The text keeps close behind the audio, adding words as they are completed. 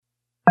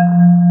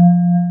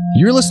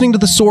You're listening to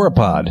the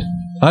Sauropod.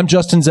 I'm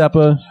Justin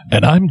Zappa.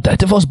 And I'm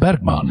Dativos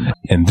Bergman.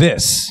 And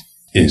this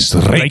is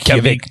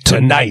Reykjavik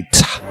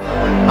Tonight.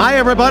 Hi,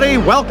 everybody.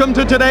 Welcome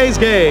to today's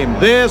game.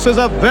 This is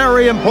a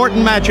very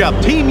important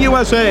matchup. Team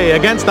USA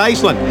against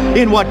Iceland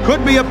in what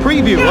could be a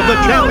preview of the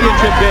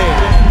championship game.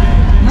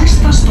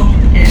 Nästa stopp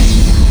är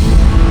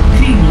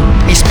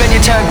Finland. You spend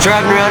your time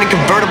driving around in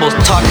convertibles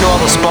talking to all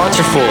the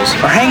sponsor fools.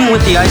 Or hanging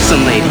with the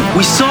Iceland lady.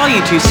 We saw you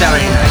two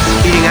Saturday night.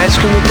 Eating ice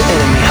cream with the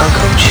enemy, huh,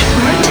 Coach?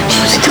 What?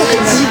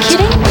 Are you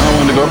kidding? I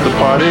wanted to go up to the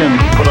party and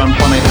put on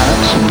funny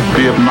hats and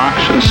be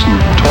obnoxious and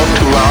talk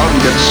too loud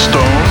and get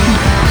stoned.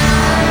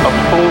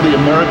 Uphold the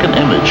American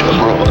image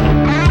abroad.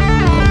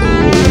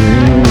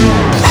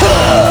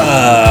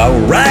 All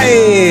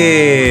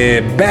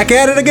right, back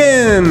at it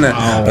again.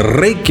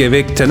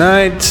 Reykjavik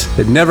Tonight.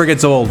 It never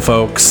gets old,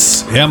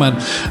 folks. Yeah, man.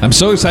 I'm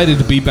so excited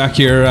to be back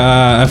here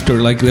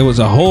after, there was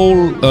a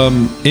whole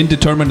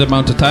indeterminate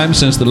amount of time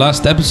since the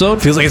last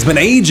episode. Feels like it's been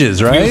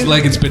ages, right? Feels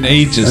like it's been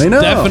ages. I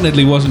know.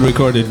 Definitely wasn't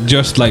recorded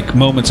just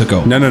moments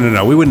ago.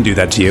 No. We wouldn't do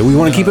that to you. We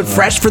want to keep it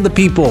fresh for the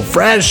people.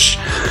 Fresh.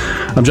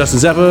 I'm Justin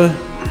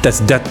Zappa.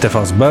 That's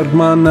Dativos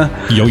Bergman.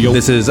 Yo.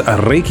 This is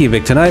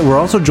Reykjavik Tonight. We're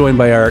also joined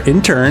by our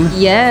intern.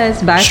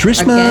 Yes, back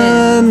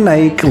Shrishman. again.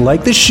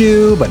 Like the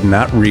shoe, but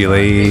not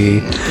really.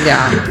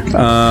 Yeah.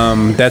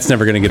 That's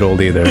never going to get old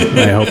either.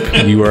 I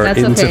hope you are That's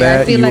into okay.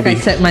 that. I feel like I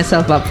set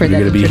myself up for that.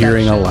 You're going to be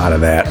hearing a introduction. lot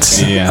of that.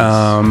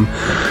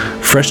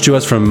 Yes. Fresh to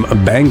us from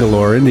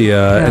Bangalore,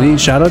 India. Yeah. Any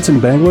shout outs in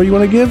Bangalore you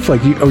want to give? Are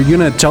you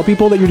going to tell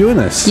people that you're doing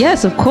this?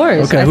 Yes, of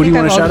course. Okay, who do you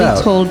want to shout out?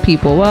 I've told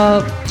people.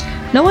 Well,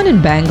 no one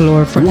in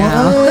Bangalore for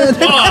now.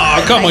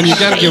 Oh, come on. You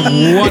got to give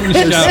one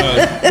shout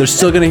out. They're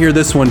still going to hear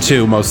this one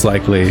too, most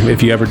likely,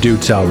 if you ever do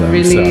tell them.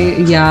 Really?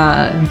 So.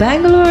 Yeah.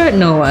 Bangalore?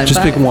 No one.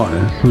 Just pick one.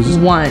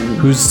 One.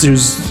 Who's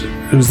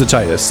the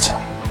tightest?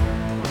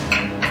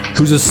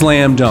 Who's a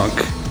slam dunk?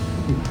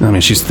 I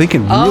mean, she's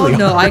thinking really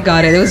no, hard. I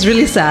got it. It was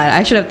really sad.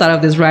 I should have thought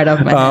of this right off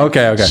my head. Oh,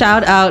 okay.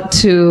 Shout out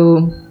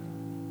to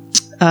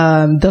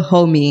the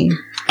homie.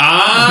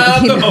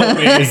 The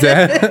homie. Is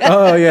that?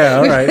 Oh, yeah.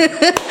 All right.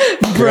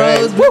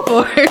 Bros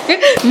before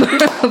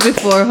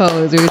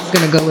hoes. We're just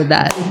gonna go with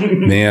that.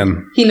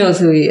 Man. He knows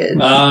who he is.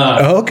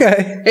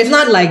 Okay. It's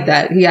not like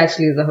that. He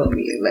actually is a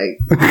homie.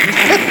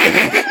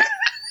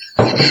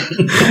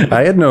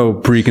 I had no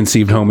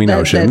preconceived homie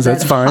notions.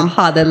 That's fine.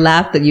 The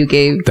laugh that you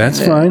gave.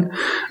 That's fine.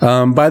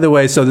 By the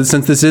way, so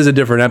since this is a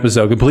different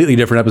episode, completely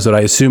different episode,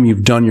 I assume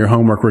you've done your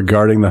homework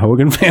regarding the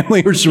Hogan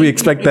family, or should we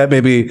expect that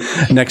maybe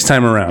next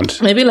time around?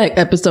 Maybe like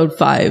episode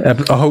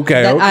 5.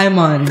 Okay. That I'm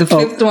on. The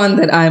 5th one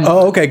that I'm on.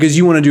 Oh, okay, because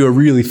you want to do a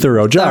really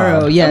thorough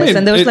job. Yes. I mean,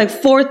 and there was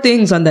 4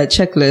 things on that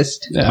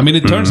checklist. Yeah, I mean,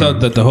 it turns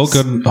out that the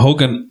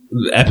Hogan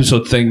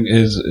episode thing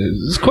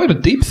is quite a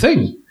deep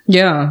thing.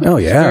 Yeah. Oh,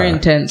 yeah. It's very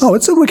intense. Oh,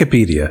 it's on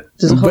Wikipedia.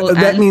 whole But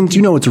that means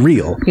you know it's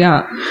real.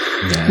 Yeah.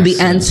 The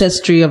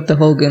ancestry of the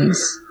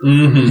Hogans.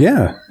 Mm-hmm.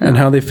 Yeah. And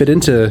how they fit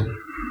into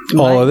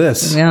all of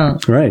this. Yeah.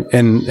 Right.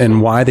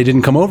 And why they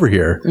didn't come over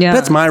here. Yeah.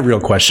 That's my real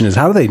question is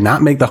how do they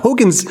not make the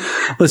Hogans?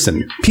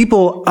 Listen,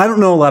 people, I don't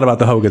know a lot about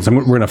the Hogans.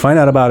 We're going to find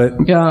out about it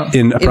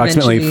in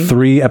approximately eventually.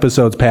 3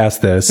 episodes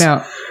past this.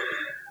 Yeah.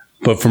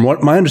 But from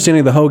what my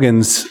understanding of the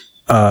Hogans,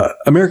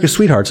 America's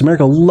Sweethearts,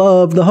 America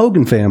loved the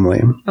Hogan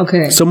family.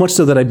 Okay. So much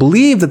so that I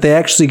believe that they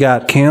actually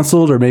got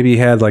canceled or maybe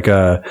had like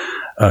a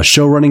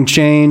show running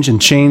change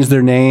and changed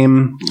their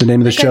name. The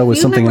name of the show was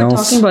something we're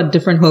else. Talking about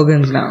different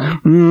Hogans now.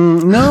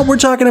 No, we're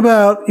talking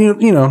about,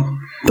 you know,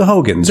 the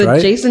Hogans, The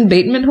right? Jason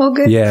Bateman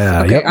Hogan?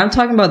 Yeah. Okay, Yep. I'm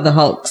talking about the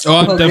Hulks. Oh,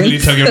 I'm Hogans. definitely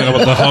talking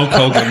about the Hulk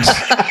Hogans.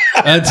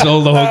 That's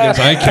all the Hogans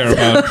I care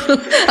about.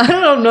 I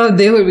don't know if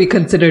they would be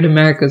considered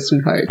America's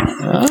sweetheart.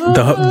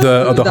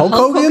 The Hulk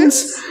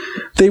Hogans?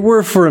 They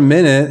were for a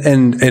minute,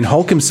 and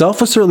Hulk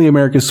himself was certainly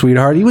America's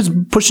sweetheart. He was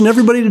pushing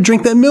everybody to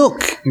drink that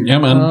milk. Yeah,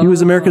 man. He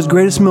was America's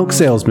greatest milk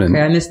salesman.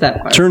 Okay, I missed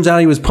that part. Turns out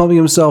he was pumping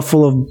himself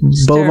full of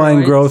bovine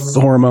Steroids. growth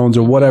hormones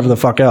or whatever the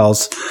fuck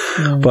else.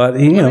 But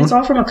he, you know, It's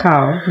all from a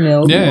cow.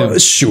 Milk. Yeah.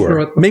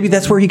 sure. Maybe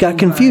that's where he got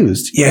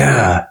confused.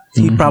 Yeah.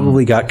 He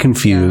probably got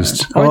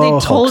confused. Or they Oh,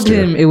 told Hulkster.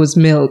 him it was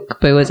milk,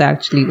 but it was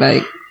actually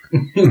like...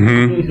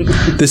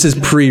 This is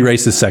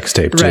pre-racist sex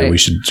tape too. Right. We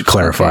should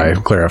clarify.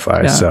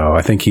 Yeah. So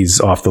I think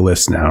he's off the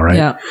list now, right?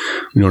 Yeah.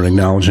 We don't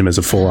acknowledge him as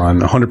a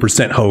full-on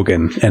 100%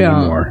 Hogan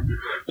anymore.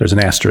 There's an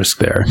asterisk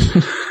there.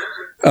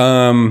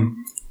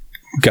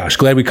 Gosh,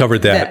 glad we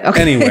covered that. Yeah,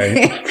 okay.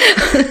 Anyway,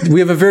 we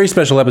have a very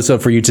special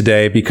episode for you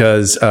today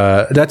because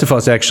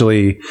Dativos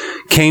actually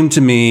came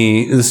to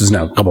me, this is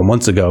now a couple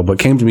months ago, but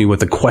came to me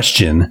with a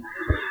question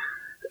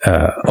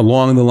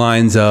along the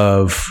lines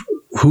of,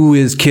 who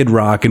is Kid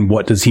Rock and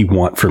what does he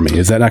want from me?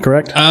 Is that not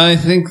correct? I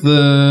think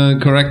the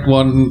correct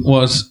one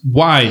was,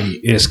 why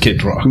is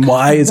Kid Rock?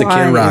 Why is it Kid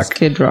Why Rock? is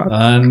Kid Rock?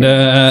 And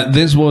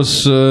this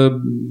was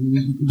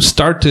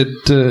started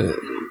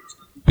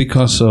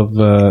because of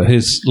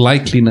his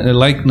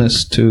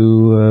likeness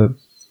to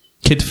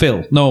Kid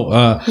Phil.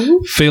 No,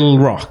 Phil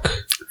Rock.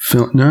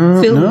 Phil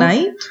Phil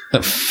Knight?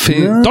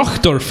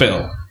 Dr.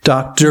 Phil.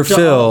 Dr.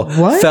 Phil,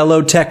 what?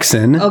 fellow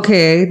Texan.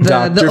 Okay, the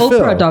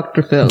Oprah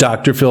Dr. Phil.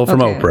 Dr. Phil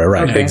from Okay, Oprah,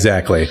 right? okay.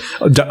 Exactly.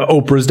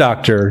 Oprah's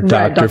doctor,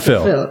 Right, Dr.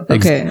 Phil.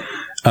 Okay.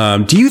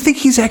 Do you think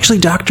he's actually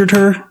doctored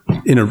her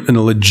in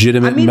a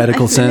legitimate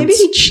medical sense? Maybe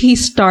he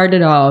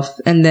started off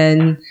and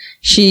then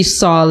she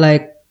saw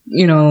like,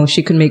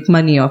 she could make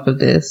money off of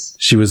this.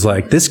 She was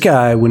like, this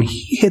guy, when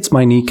he hits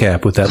my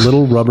kneecap with that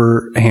little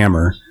rubber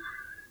hammer,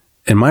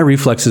 and my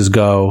reflexes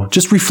go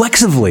just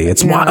reflexively.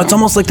 It's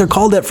almost like they're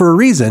called that for a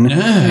reason.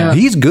 Yeah.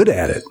 He's good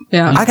at it.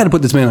 Yeah. I got to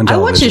put this man on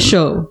television. I watch his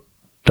show.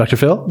 Dr.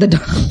 Phil?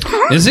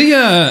 Is he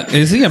a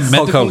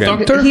medical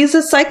doctor? He's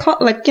a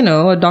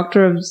a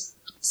doctor of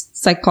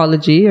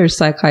psychology or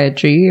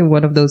psychiatry in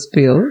one of those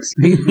fields.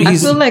 I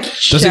feel like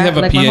does he have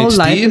a my whole PhD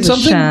life in is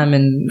something? a sham,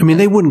 and I mean,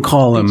 they wouldn't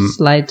call him. just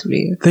lied to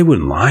me. They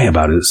wouldn't lie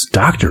about his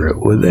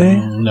doctorate, would they?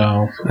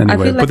 No. I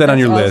Anyway, feel like put that on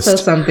your that's also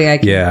list. something I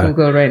can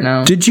Google right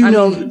now. Did you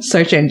know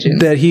search engine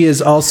that he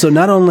is also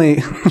not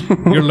only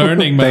You're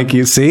learning, man. Thank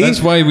you. See,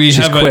 that's why we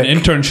She's have quick. an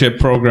internship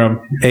program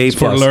A+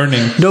 for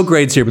learning. No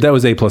grades here, but that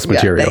was A+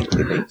 material. thank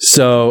you.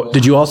 So,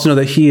 did you also know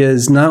that he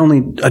is not only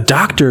a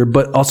doctor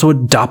but also a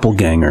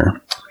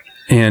doppelganger?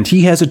 And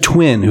he has a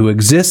twin who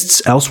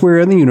exists elsewhere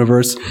in the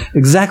universe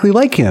exactly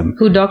like him.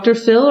 Who, Dr.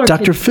 Phil? Or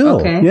Dr.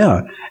 Phil, Okay.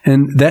 yeah.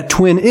 And that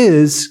twin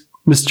is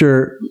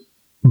Mr.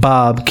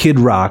 Bob Kid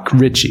Rock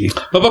Ritchie.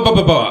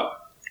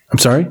 I'm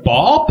sorry?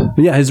 Bob?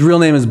 Yeah, his real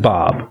name is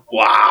Bob.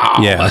 Wow.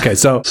 Yeah, okay.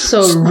 So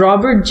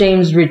Robert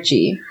James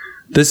Ritchie.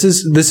 this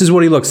is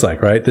what he looks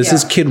like, right? This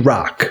is Kid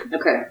Rock.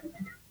 Okay.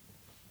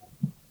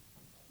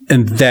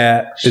 And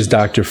that is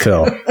Dr.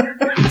 Phil.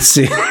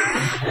 See?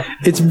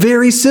 It's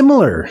very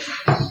similar.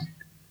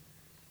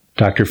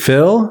 Dr.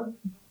 Phil,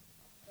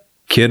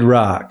 Kid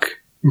Rock.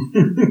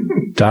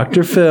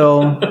 Dr.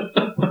 Phil,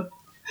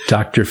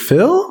 Dr.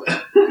 Phil?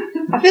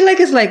 I feel like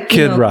it's like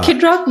Kid Rock.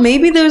 Kid Rock,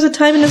 maybe there was a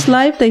time in his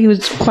life that he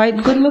was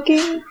quite good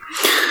looking,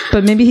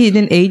 but maybe he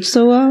didn't age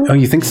so well. Oh,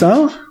 you think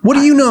so? What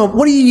do you know?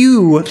 What do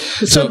you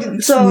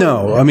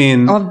no, I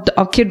mean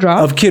of Kid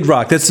Rock? Of Kid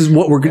Rock. This is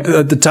what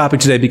we're the topic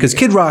today because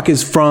Kid Rock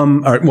is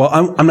from I'm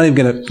not even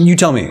going to you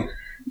tell me.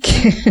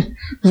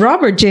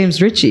 Robert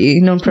James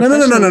Ritchie, known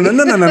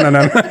professionally.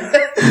 No.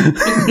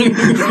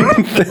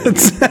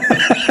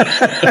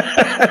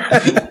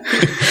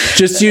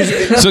 Just use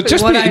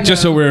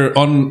just so we're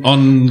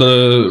on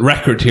the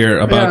record here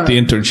about the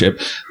internship.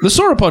 The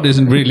Sauropod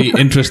isn't really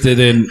interested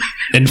in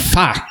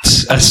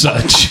facts as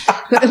such.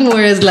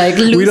 Whereas like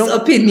loose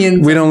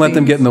opinions. We don't let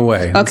them get in the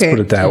way. Let's put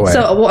it that way.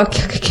 So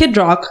Kid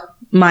Rock,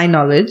 my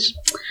knowledge,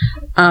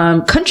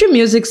 country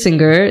music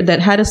singer that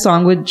had a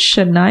song with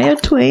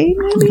Shania Twain,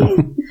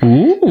 maybe?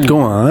 Ooh. Go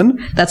on.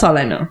 That's all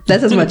I know.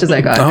 That's as much as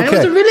I got. Okay. And it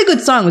was a really good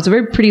song. It was a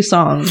very pretty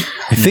song.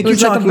 I think it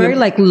was like a very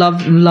like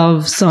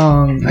love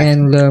song.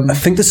 And I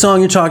think the song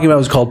you're talking about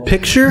was called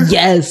Picture.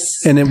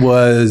 Yes. And it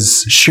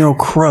was Sheryl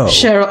Crow.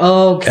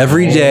 Okay.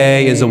 Every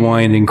day is a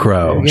winding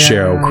crow.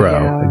 Sheryl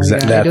Crow.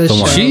 Exactly. That's the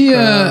one. Is she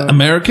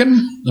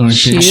American? Or is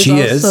she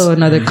is also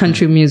another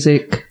country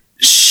music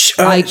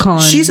icon.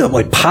 She's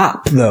like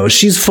pop though.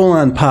 She's full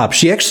on pop.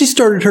 She actually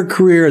started her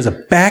career as a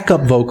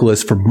backup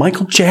vocalist for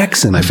Michael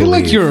Jackson. I feel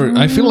like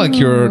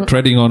you're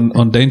treading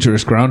on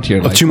dangerous ground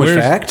here. Like, too much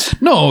fact?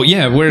 No,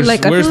 yeah. Where's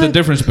the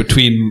difference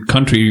between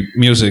country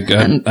music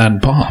and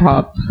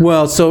pop?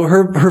 Well, so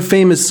her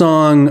famous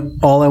song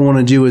 "All I Want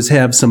to Do Is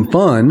Have Some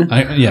Fun."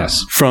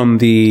 Yes, from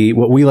the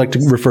what we like to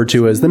refer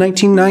to as the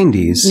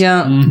 1990s.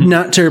 Yeah,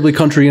 not terribly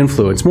country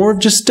influence. More of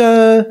just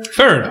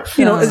fair enough.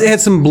 You know, it had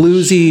some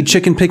bluesy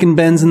chicken picking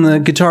bends in the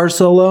guitar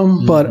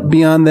solo, but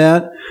beyond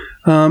that,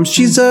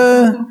 she's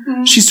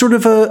sort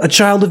of a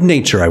child of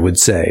nature, I would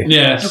say.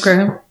 Yes.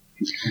 Okay.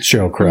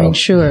 Sheryl Crow.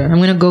 Sure. I'm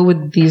going to go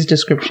with these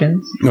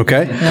descriptions.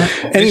 Okay. Yeah.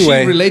 Anyway.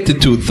 Is she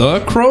related to The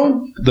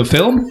Crow, the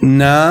film?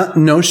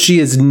 No, she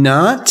is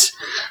not.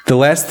 The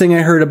last thing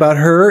I heard about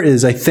her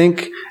is I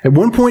think at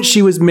one point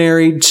she was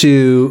married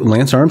to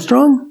Lance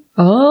Armstrong.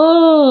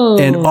 Oh.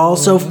 And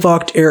also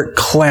fucked Eric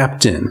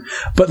Clapton.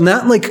 But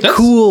not like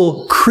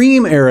cool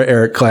Cream era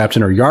Eric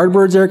Clapton or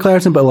Yardbirds Eric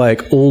Clapton, but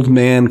like old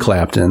man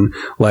Clapton.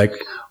 Like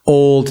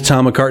old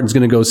Tom McCartney's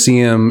going to go see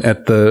him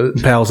at the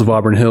Palace of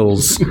Auburn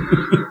Hills.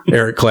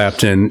 Eric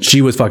Clapton.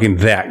 She was fucking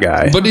that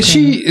guy. But is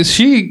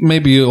she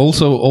maybe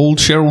also old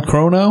Sheryl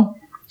Crow now?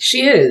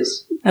 She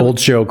is. Old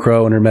Sheryl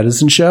Crow in her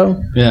medicine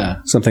show? Yeah.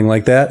 Something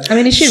like that. I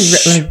mean, is she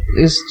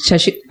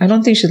I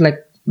don't think she's like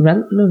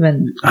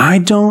relevant. I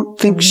don't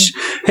think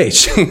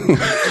let's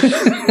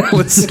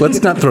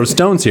not throw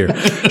stones here.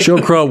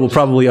 Sheryl Crow will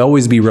probably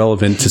always be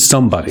relevant to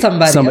somebody.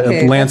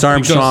 Okay. Lance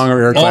Armstrong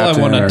or Eric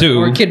Clapton. All I want to do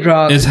or Kid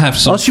Rock is have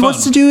some All she fun.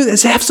 wants to do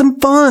is have some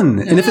fun.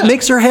 Yeah. And if it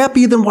makes her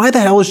happy, then why the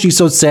hell is she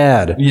so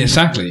sad? Yeah,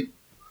 exactly.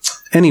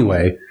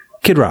 Anyway,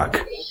 Kid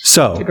Rock.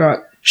 So Kid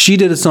Rock. She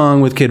did a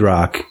song with Kid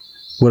Rock.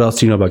 What else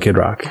do you know about Kid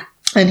Rock?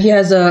 And he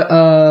has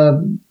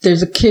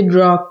there's a Kid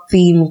Rock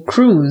themed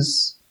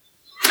cruise.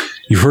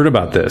 You've heard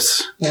about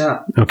this.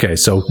 Yeah. Okay,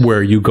 so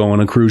where you go on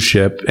a cruise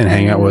ship and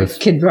hang out with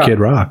Kid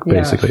Rock.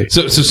 basically.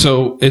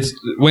 So it's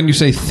when you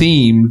say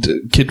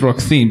themed, Kid Rock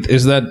themed,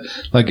 is that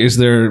like, is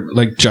there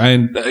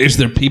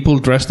people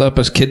dressed up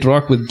as Kid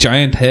Rock with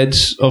giant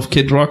heads of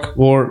Kid Rock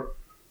or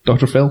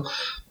Dr. Phil?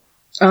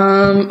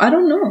 I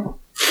don't know.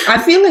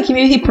 I feel like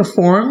maybe he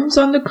performs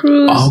on the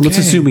cruise. Okay. Let's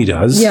assume he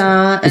does.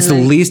 Yeah. It's the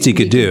least he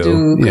could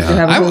do.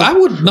 Yeah. I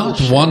would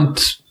not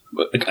want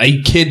a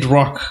Kid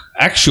Rock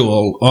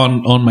actual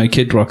on my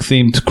Kid Rock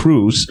themed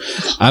cruise.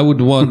 I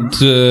would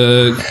want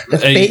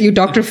you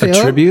Dr. Phil?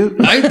 A tribute?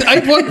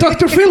 I'd want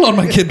Dr. Phil on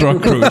my Kid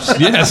Rock cruise.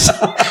 Yes.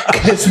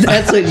 Because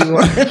that's what you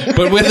want.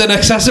 But with an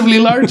excessively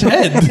large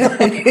head.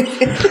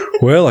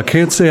 Well, I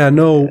can't say I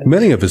know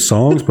many of his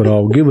songs, but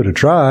I'll give it a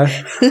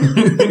try.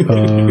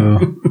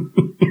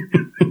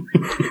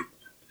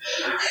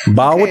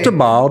 Bow with the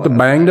bow, the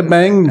bang, the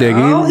bang,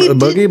 diggy,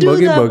 boogie,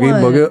 boogie,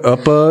 boogie,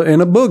 up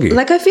in a boogie.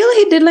 Like I feel like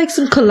he did like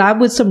some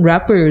collab with some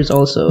rappers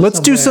also. Let's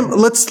do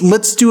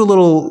a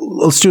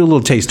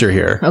little taster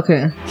here.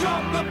 Okay.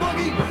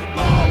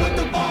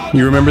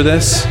 You remember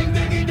this?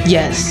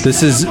 Yes.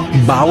 This is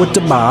Ba with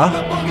the Ba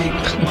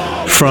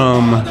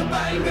from,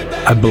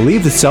 I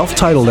believe, the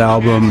self-titled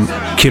album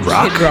Kid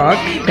Rock. Kid Rock.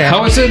 Yeah.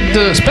 How is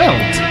it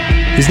spelled?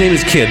 His name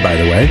is Kid, by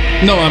the way.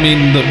 No, I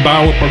mean the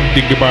bow.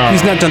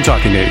 He's not done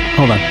talking to you.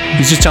 Hold on.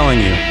 He's just telling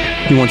you.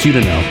 He wants you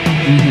to know.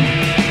 Mm-hmm.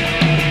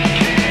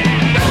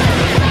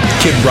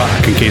 Kid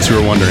Rock, in case you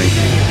were wondering.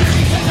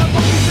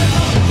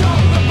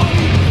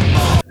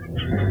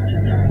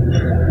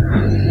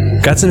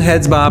 Got some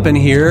heads bopping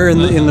here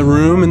in the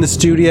room, in the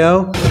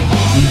studio.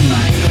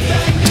 Mm-hmm.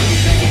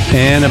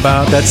 And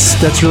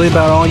that's really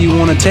about all you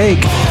want to take.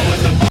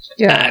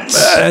 Yeah.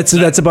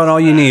 That's about all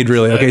you need,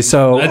 really. Okay,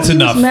 so that's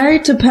enough. He was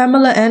married to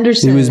Pamela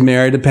Anderson. He was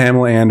married to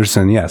Pamela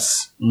Anderson,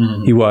 yes.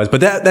 Mm. He was.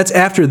 But that's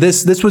after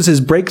this. This was his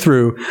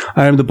breakthrough.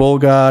 I Am the Bull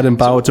God and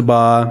Bow to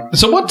Ba.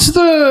 So what's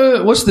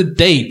the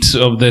date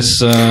of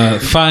this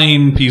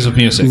fine piece of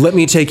music? Let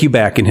me take you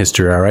back in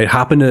history, all right?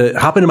 Hop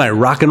into my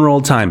rock and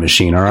roll time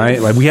machine, all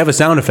right? Like we have a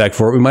sound effect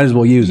for it. We might as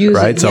well use it,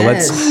 right? So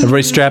let's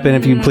everybody strap in,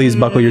 if you please,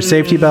 buckle your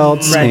safety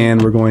belts,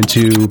 and we're going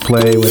to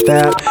play with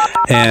that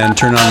and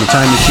turn on the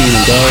time machine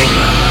and go.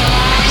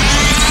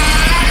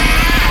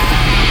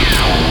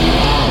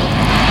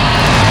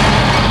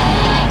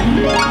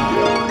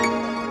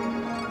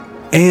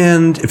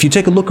 And if you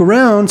take a look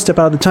around, step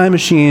out of the time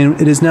machine,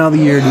 it is now the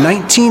year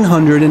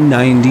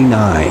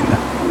 1999.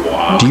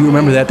 Wow. Do you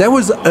remember that? That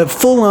was a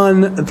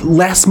full-on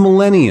last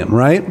millennium,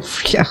 right?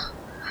 Yeah.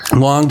 A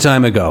long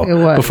time ago. It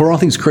was. Before all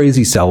these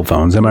crazy cell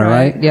phones, am I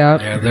right?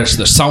 Yeah. There's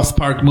the South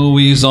Park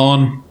movies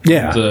on.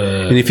 Yeah.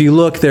 And if you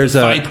look, there's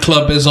Fight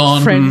Club is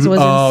on. Friends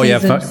was in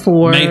season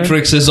 4.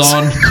 Matrix is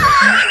on.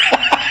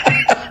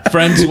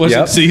 Friends was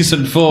in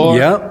season 4.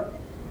 Yep.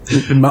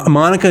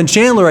 Monica and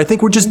Chandler, I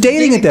think, were just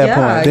dating at that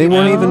point. They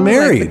weren't even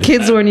married. Like the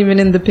kids weren't even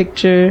in the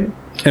picture.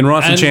 And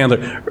Ross and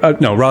Chandler,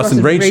 Ross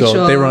and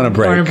Rachel, they were on a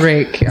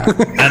break. Yeah.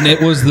 And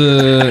it was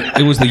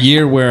the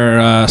year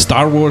where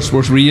Star Wars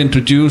was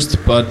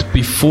reintroduced, but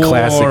before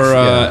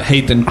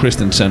Hayden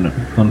Christensen,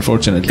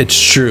 unfortunately. It's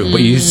true, but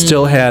you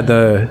still had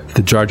the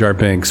Jar Jar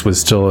Binks was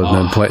still in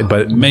the play,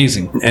 but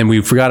amazing. And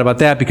we forgot about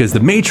that because The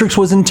Matrix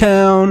was in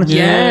town.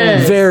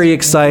 Yes, very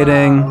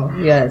exciting. Wow.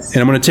 Yes,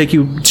 and I'm going to take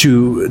you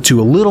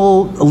to a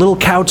little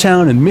cow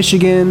town in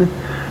Michigan,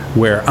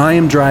 where I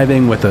am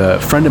driving with a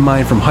friend of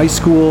mine from high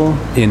school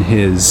in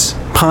his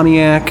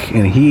Pontiac,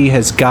 and he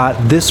has got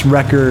this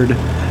record,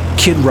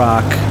 Kid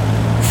Rock,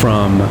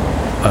 from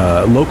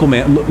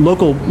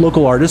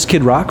local artist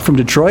Kid Rock from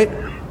Detroit,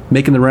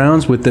 making the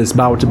rounds with this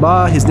Bow to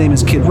Ba. His name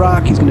is Kid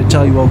Rock. He's going to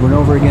tell you over and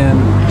over again,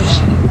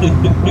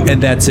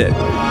 and that's it.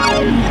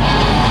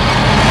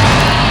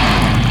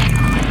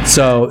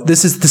 So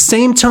this is the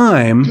same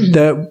time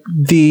that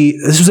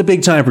this was a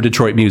big time for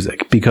Detroit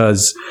music,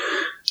 because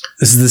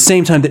this is the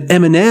same time that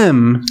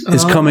Eminem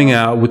is coming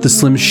out with the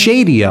Slim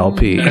Shady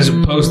LP. As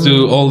opposed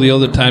to all the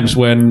other times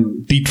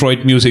when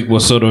Detroit music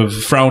was sort of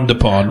frowned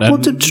upon. I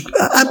don't think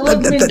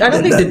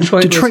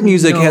Detroit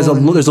music has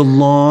there's a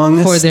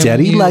long,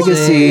 steady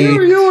legacy.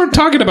 You were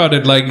talking about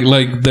it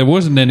like there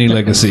wasn't any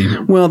legacy.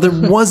 Well, there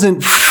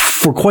wasn't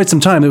for quite some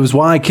time. It was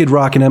why Kid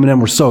Rock and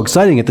Eminem were so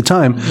exciting at the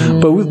time.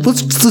 But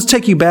let's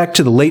take you back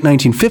to the late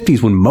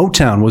 1950s when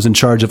Motown was in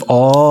charge of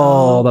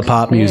all the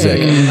pop music.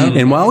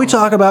 And while we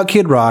talk about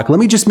Kid Rock, let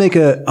me just I'm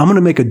going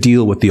to make a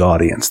deal with the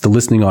audience, the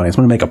listening audience.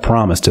 I'm going to make a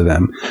promise to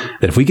them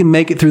that if we can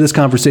make it through this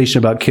conversation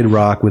about Kid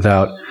Rock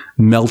without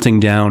melting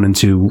down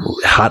into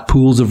hot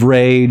pools of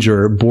rage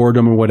or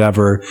boredom or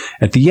whatever,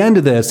 at the end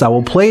of this, I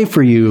will play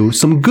for you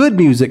some good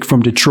music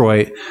from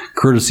Detroit,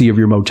 courtesy of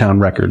your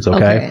Motown records.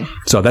 Okay?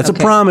 So that's a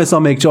promise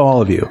I'll make to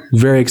all of you.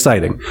 It's very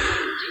exciting.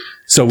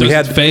 So Does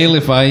it fail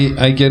if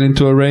I get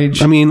into a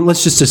rage? I mean,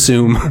 let's just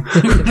assume.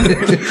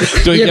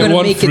 Do I get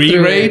one free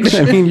rage?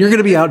 I mean, you're going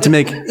to be out to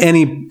make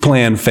any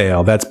plan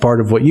fail. That's part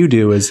of what you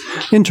do as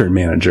intern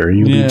manager.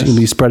 You'll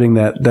be spreading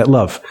that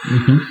love.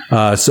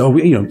 Mm-hmm. So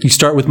you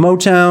start with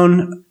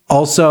Motown.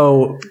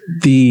 Also,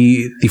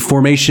 the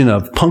formation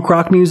of punk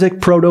rock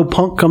music,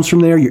 proto-punk, comes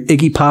from there. Your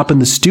Iggy Pop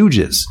and the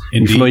Stooges.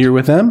 Indeed. You familiar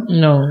with them?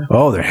 No.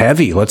 Oh, they're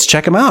heavy. Let's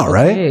check them out,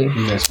 right? Okay.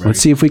 Let's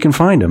see if we can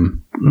find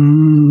them.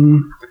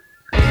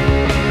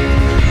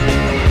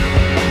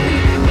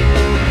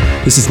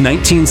 This is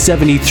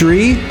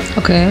 1973.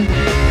 Okay.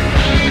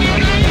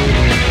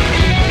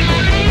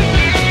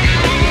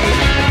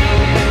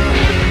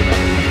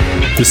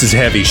 This is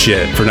heavy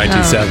shit for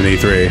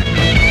 1973.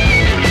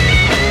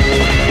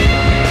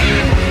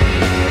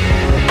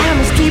 I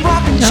must keep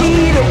walking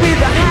cheetah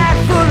with a heart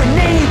full of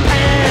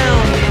napalm.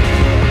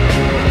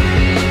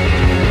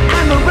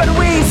 I'm a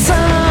runaway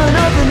son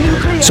of the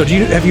nuclear. So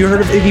have you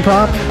heard of Iggy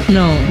Pop?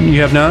 No.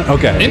 You have not?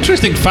 Okay.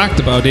 Interesting fact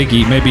about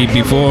Iggy, maybe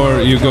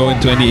before you go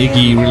into any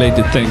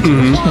Iggy-related things,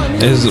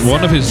 is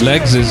one of his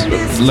legs is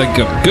like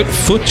a good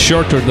foot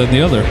shorter than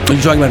the other. Are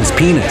you talking about his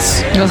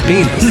penis? His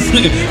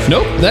penis?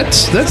 Nope,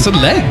 that's a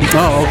leg.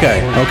 Oh,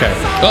 okay.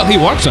 Well, he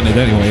walks on it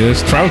anyway.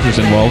 There's trousers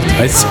involved.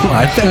 I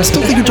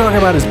still think you're talking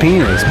about his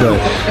penis, but...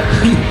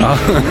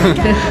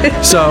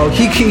 So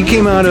he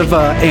came out of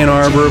Ann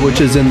Arbor,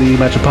 which is in the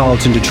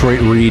metropolitan Detroit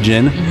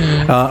region,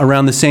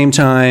 around the same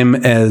time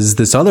as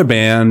this other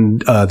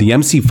band, the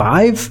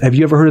MC5. Have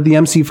you ever heard of the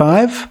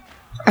MC5?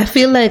 I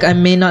feel like I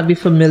may not be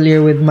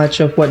familiar with much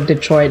of what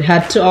Detroit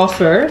had to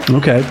offer.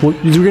 Okay, well,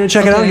 we're going to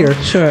check it out here.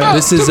 Sure. Well,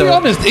 to be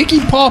honest,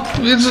 Iggy Pop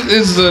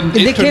is an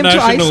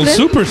international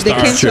superstar. They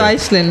came to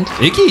Iceland.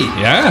 Iggy,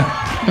 yeah.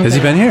 Okay. Has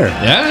he been here?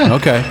 Yeah.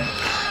 Okay.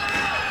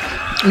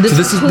 This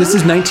is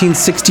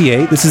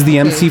 1968. This is the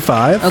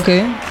MC5.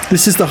 Okay.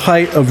 This is the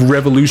height of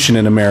revolution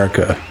in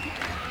America.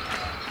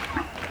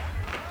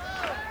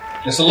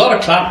 There's a lot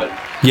of clapping.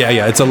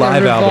 Yeah, it's a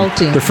live album.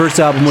 Their first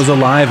album was a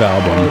live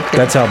album. Okay.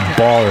 That's how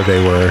baller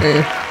they were.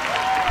 Okay.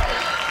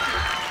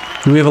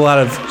 We have a lot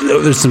of,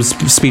 there's some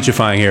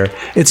speechifying here.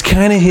 It's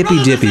kind of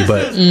hippy-dippy,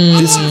 but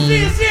this... A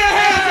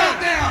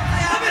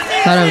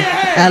lot of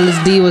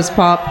LSD was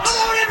popped.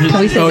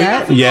 Can we say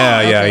that?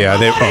 Yeah.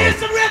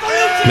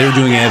 They were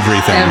doing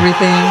everything.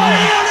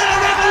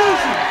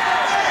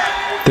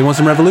 They want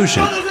some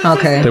revolution.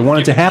 Okay. They want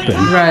it to happen.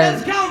 Right.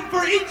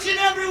 For each and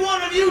every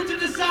one of you to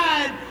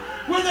decide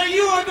whether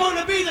you are going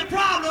to be the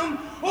problem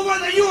or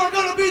whether you are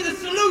going to be the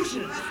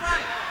solution.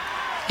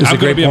 It's a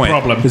great point.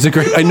 It's a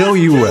great. I know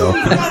you will.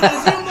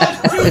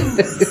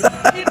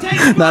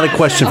 Not a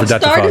question for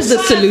Dr. Start Foss. as the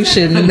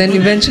solution and then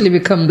eventually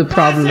become the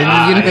problem.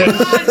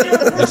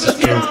 This is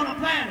true.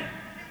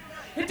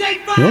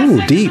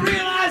 Oh, deep.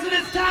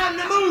 It's time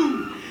to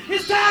move.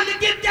 It's time to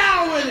get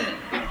down with it.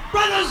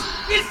 Brothers,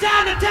 it's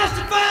time to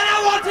testify, and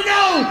I want to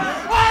know,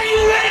 are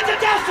you ready to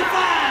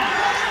testify?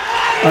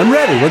 I'm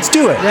ready. Let's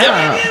do it.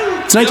 Yeah.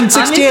 It's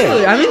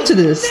 1968. I'm into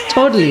this.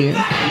 Totally.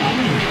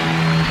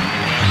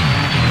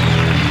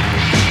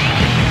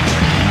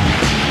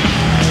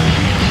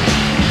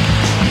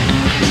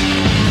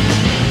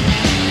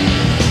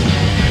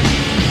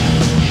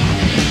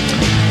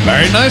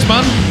 Very nice,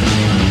 man.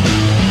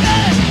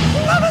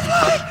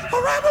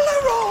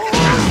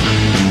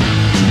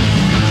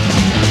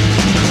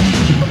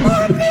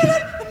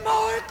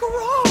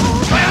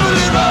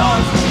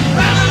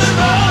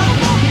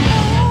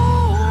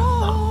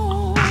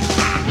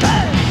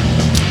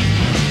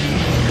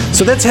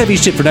 So that's heavy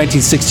shit for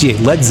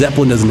 1968. Led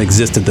Zeppelin doesn't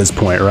exist at this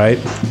point, right?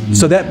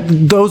 So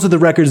those are the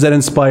records that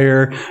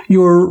inspire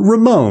your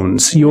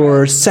Ramones,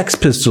 your Sex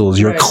Pistols,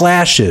 your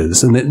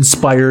Clashes, and it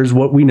inspires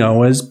what we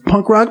know as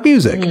punk rock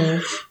music.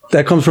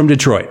 That comes from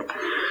Detroit.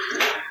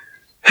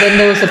 Then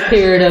there was a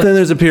period of... Then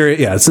there's a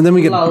period, yes. And then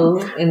we get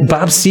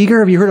Bob Seger.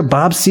 Have you heard of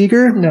Bob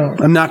Seger? No.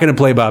 I'm not going to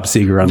play Bob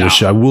Seger on this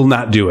show. I will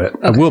not do it.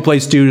 Okay. I will play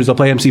Stooges. I'll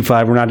play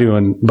MC5. We're not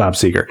doing Bob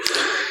Seger.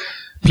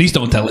 Please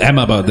don't tell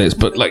Emma about this,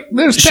 but like,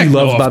 there's techno, she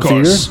loves Bob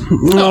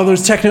Seger. No,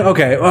 there's techno.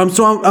 Okay,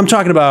 so I'm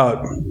talking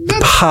about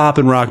pop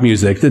and rock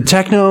music. The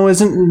techno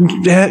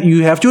isn't.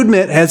 You have to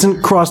admit,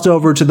 hasn't crossed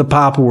over to the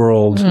pop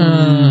world.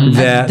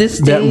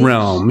 That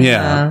realm,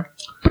 yeah.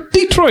 But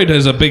Detroit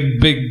has a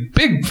big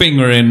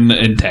finger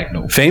in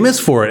techno. Famous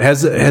for it.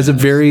 Has a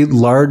very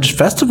large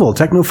festival,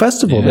 techno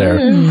festival there.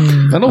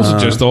 And also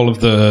just all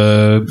of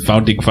the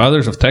founding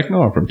fathers of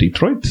techno are from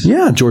Detroit.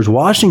 Yeah, George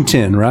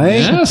Washington,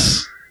 right?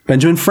 Yes.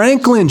 Benjamin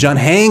Franklin, John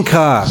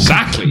Hancock.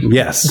 Exactly.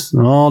 Yes,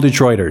 all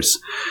Detroiters.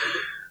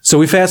 So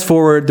we fast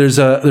forward. There's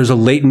a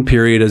latent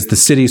period as the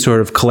city sort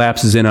of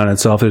collapses in on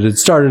itself. It had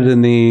started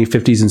in the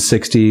 50s and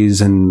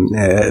 60s and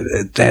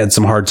it had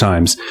some hard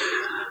times.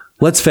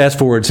 Let's fast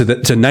forward to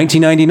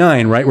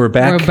 1999, right? We're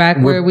back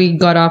where we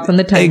got off on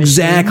the time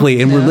exactly,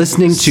 machine. And we're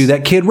listening to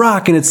that Kid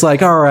Rock, and it's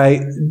like, all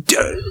right,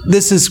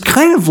 this is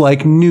kind of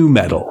like new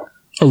metal.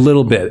 A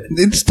little bit.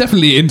 It's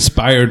definitely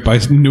inspired by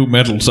new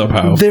metal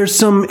somehow. There's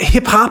some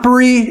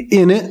hip-hoppery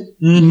in it.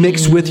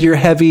 mixed with your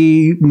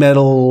heavy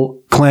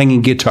metal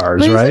clanging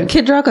guitars, But right? isn't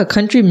Kid Rock a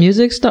country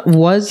music star?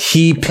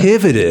 He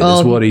pivoted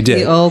is what he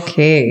did.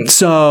 Okay.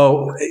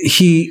 So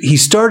he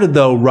started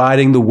though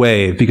riding the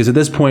wave because at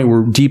this point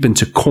we're deep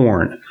into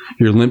Korn,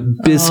 your Limp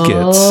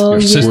Bizkits, Oh,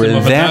 yeah. we're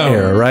in that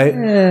era,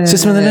 right?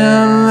 System of a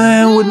Down.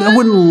 I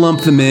wouldn't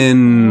lump them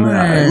in.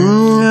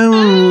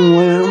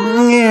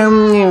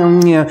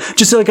 Yeah,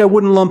 just like I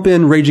wouldn't lump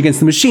in Rage Against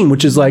the Machine,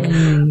 which is like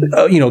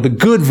the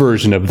good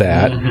version of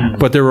that.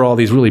 But there were all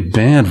these really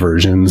bad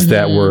versions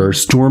that were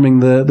storming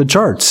the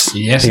charts,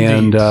 Yes,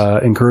 and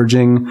indeed.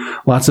 encouraging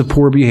lots of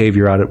poor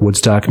behavior out at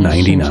Woodstock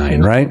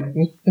 '99, right?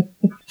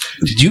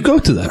 Did you go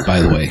to that, by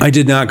the way? I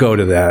did not go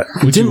to that.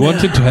 Would you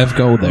wanted to have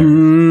go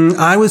there?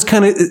 I was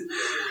kind of,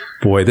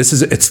 boy,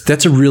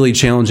 that's a really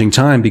challenging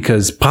time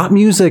because pop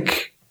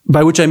music,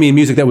 by which I mean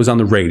music that was on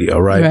the radio,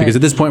 right? Because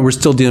at this point we're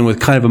still dealing with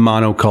kind of a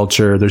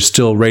monoculture. There's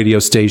still radio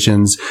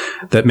stations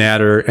that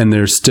matter, and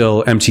there's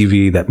still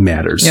MTV that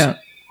matters. Yeah.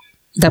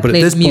 That But at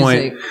plays this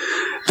point,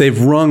 they've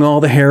wrung all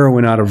the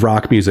heroin out of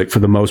rock music for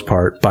the most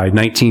part by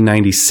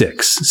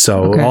 1996.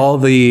 So all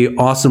the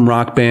awesome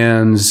rock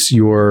bands,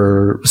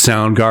 your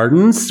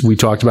Soundgardens, we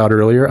talked about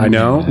earlier. I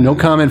know, no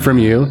comment from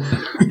you.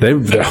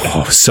 They're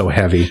so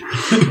heavy.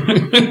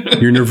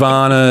 Your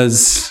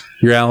Nirvanas,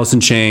 your Alice in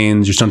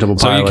Chains, your Stone Temple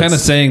So Pilots. you're kind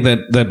of saying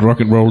that rock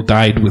and roll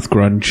died with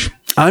grunge,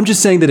 I'm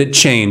just saying that it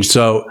changed.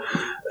 So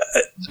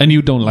and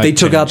you don't like. they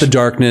took out the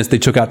darkness, they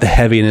took out the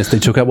heaviness, they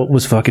took out what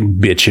was fucking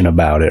bitching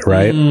about it,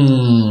 right?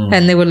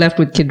 and they were left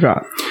with Kid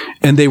Rock.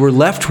 And they were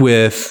left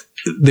with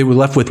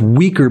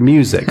weaker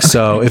music.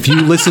 So if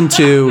you listen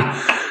to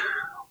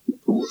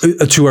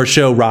our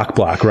show Rock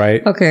Block,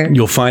 right? Okay.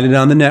 You'll find it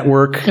on the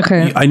network.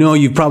 Okay. I know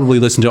you've probably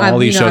listened to all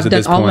these shows I've at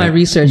this done all point. my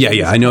research.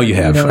 Yeah, I know you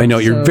have. I know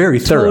you're so very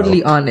thorough.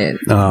 Totally on it.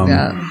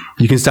 Yeah.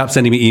 You can stop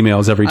sending me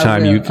emails every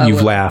time will, I you've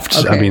will. laughed.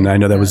 Okay. I mean, I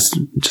know that was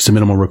just a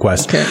minimal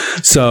request. Okay.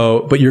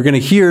 So, but you're going to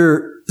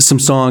hear some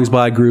songs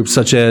by groups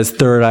such as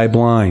Third Eye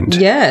Blind.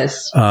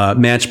 Yes.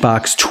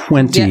 Matchbox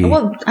 20. Yeah.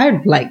 Well, I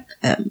like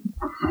them.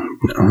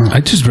 I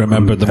just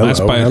remember the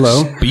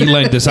Matchbox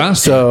Beeline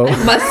disaster. So,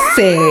 I must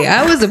say,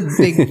 I was a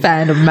big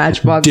fan of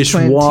Matchbox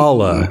 20.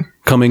 Dishwalla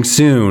coming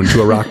soon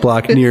to a rock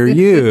block near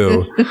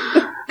you.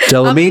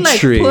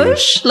 Delamitri,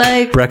 Push,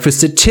 like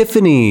Breakfast at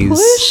Tiffany's.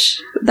 Push.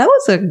 That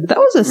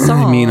was a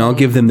song. I mean, I'll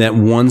give them that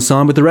one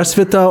song, but the rest of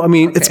it, though, I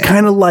mean, it's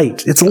kind of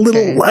light. It's a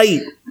little light.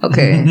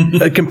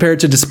 Okay. Compared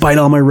to Despite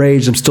All My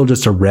Rage, I'm still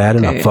just a rat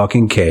in a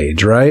fucking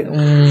cage, right?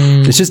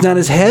 It's just not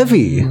as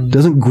heavy.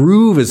 Doesn't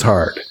groove as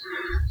hard.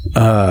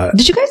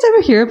 Did you guys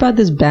ever hear about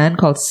this band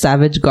called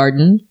Savage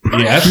Garden?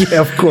 Yes.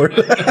 Yeah, of course.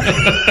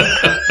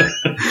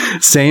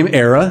 Same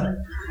era.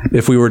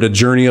 If we were to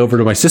journey over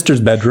to my sister's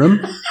bedroom,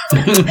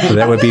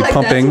 that would be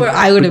pumping. That's where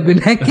I would have been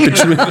hanging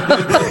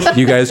out.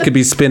 You guys could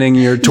be spinning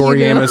your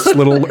Tori Amos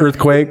little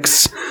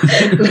earthquakes.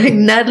 Like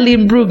Natalie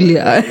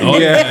Imbruglia. Oh,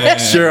 yeah,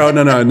 sure. Oh,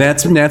 no.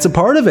 Nat's a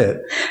part of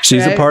it.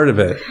 She's a part of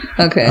it.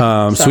 Okay.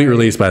 Sweet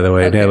Release, by the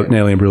way. Okay.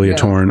 Natalie Imbruglia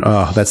Torn.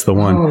 Oh, that's the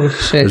one. Oh,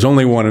 shit. There's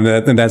only one,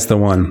 and that's the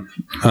one.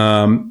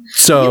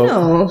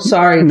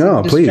 Sorry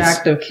No, to please.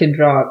 distract of Kid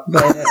Rock,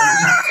 but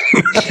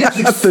as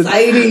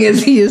exciting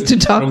as he is to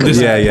talk about. This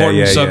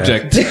important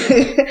subject.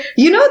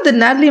 You know, the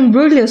Natalie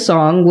Imbruglia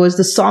song was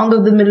the song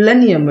of the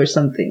millennium or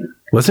something.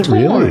 Was it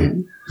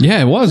really?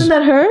 Yeah, it was. Isn't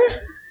that her?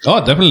 Oh,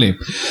 definitely.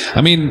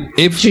 I mean,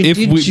 if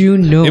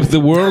the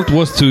world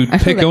was to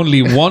pick like-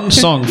 only one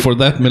song for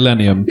that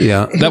millennium,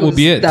 that would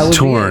be it. That would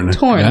Torn. Be it.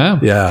 Torn.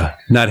 Yeah.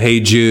 Not Hey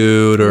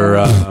Jude or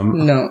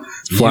No.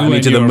 Fly You Me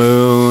and to the your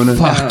Moon.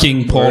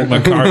 Fucking Paul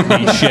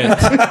McCartney shit.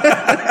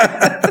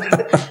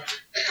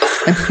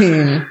 I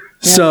mean,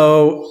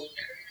 So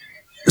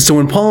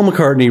when Paul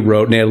McCartney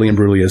wrote Natalie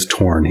Imbruglia's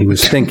Torn, he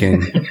was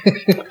thinking,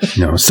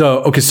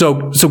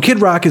 So Kid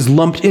Rock is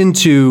lumped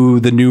into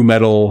the new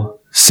metal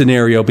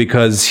scenario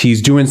because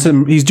he's doing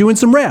some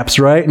raps,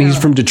 right? And he's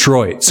from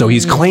Detroit. So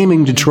he's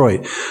claiming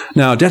Detroit.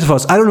 Now,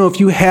 Detafos, I don't know if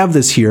you have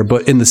this here,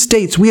 but in the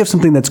States, we have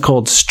something that's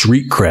called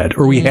street cred,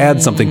 or we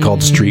had something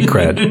called street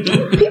cred.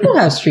 people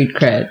have street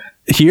cred.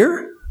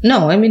 Here?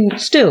 No, I mean,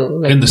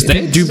 still. Like, In the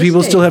States? Do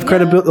people still have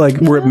credibility, like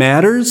where it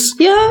matters?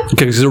 Yeah. Okay,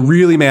 because it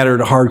really mattered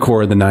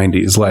hardcore in the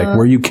 90s, like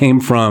where you came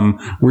from,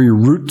 where your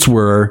roots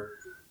were.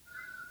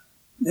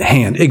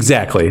 Hand.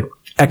 Exactly.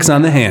 X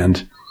on the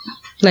hand.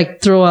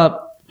 Like throw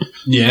up.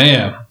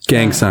 Yeah.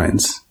 Gang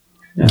signs.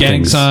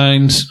 Gang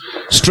signs,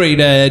 straight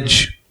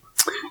edge.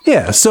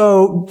 Yeah,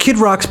 so Kid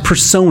Rock's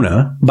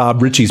persona,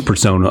 Bob Ritchie's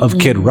persona of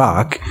Kid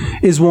Rock,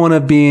 is one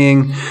of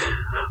being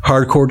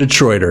hardcore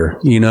Detroiter,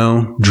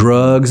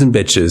 drugs and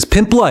bitches,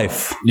 pimp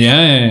life.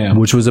 Yeah.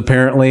 Which was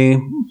apparently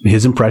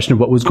his impression of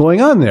what was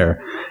going on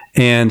there.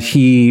 And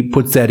he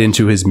puts that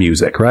into his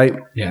music, right?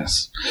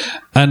 Yes.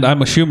 And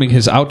I'm assuming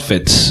his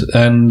outfits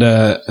and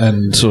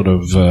sort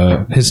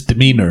of his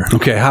demeanor.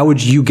 Okay, how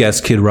would you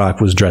guess Kid Rock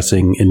was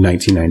dressing in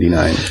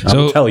 1999?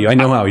 I'll tell you, I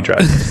know how he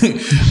dressed.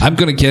 I'm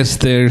gonna guess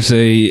there's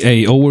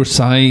a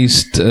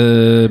oversized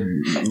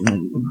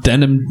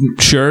denim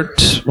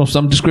shirt of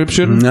some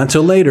description. Not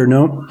till later,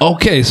 no.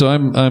 Okay, so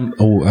I'm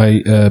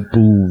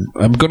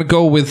gonna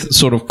go with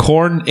sort of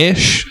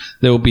Korn-ish.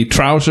 There will be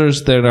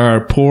trousers that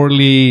are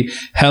poorly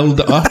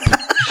held up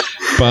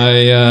by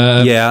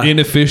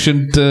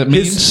inefficient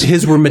means.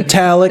 His were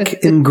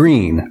metallic and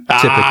green,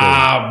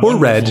 typically, or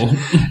red.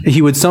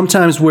 He would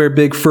sometimes wear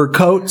big fur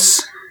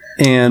coats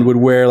and would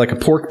wear like a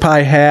pork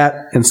pie hat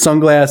and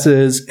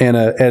sunglasses and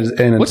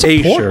an What's A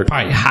a pork shirt.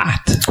 pie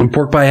hat? A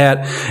pork pie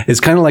hat is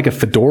kind of like a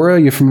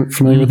fedora. You're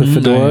familiar with a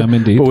fedora? I am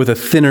indeed. But with a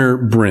thinner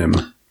brim.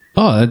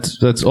 Oh,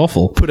 that's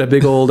awful. Put a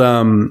big old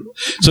So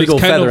big it's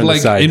old kind feather of in the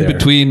like side in there.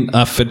 between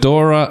a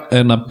fedora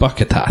and a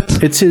bucket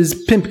hat. It's his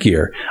pimp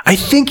gear. I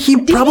think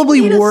he probably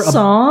He had wore a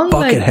song?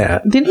 bucket Like,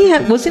 hat. Didn't he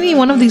have? Wasn't he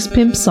one of these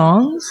pimp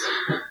songs?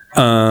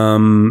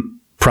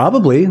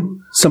 Probably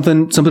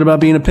something about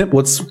being a pimp.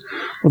 Let's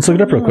look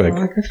it up real quick.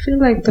 Like, I feel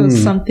like there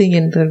was something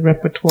in the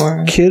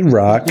repertoire. Kid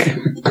Rock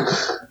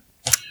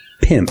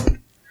pimp.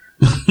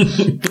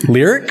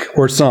 Lyric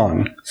or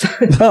song?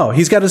 Oh,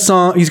 he's got a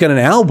song. He's got an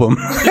album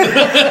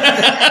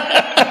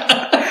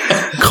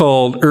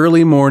called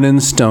 "Early Morning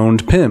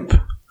Stoned Pimp."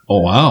 Oh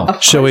wow!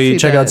 Shall we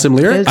check out some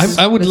lyrics?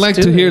 I would like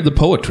to hear the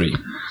poetry.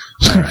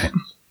 All right.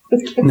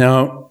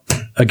 Now,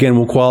 again,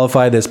 we'll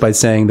qualify this by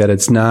saying that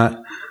it's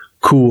not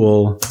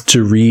cool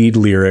to read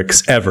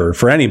lyrics ever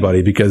for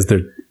anybody because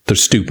they're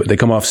stupid. They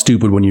come off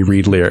stupid when you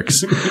read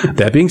lyrics.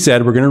 That being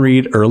said, we're going to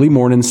read "Early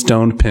Morning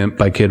Stoned Pimp"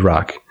 by Kid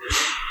Rock.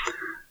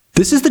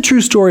 This is the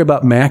true story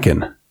about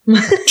Mackin.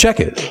 Check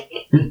it.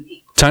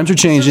 Times are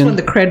changing. When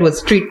the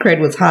street cred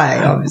was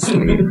high,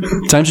 obviously.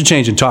 Times are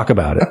changing. Talk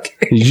about it.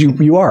 Okay.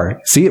 You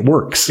are. See, it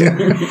works.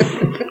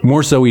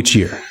 More so each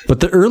year.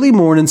 But the early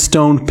morning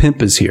stoned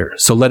pimp is here.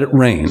 So let it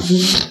rain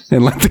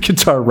and let the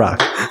guitar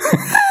rock.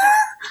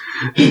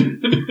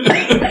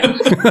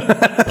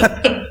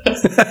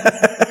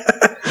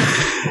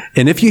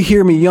 And if you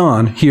hear me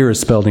yawn, here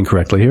is spelled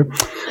incorrectly here.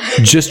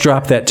 Just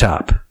drop that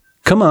top.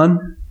 Come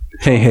on.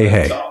 Hey, hey,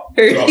 hey.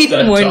 Early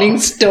morning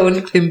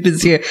stone pimp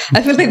is here.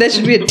 I feel like that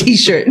should be a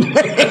t-shirt.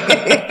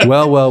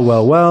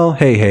 Well.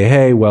 Hey, hey,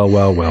 hey.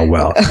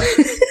 Well.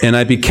 And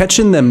I be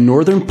catching them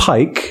northern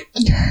pike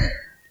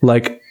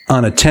like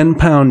on a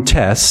 10-pound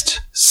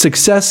test.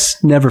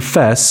 Success never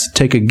fess.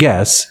 Take a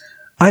guess.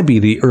 I be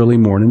the early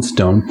morning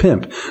stone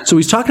pimp. So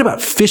he's talking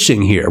about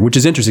fishing here, which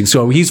is interesting.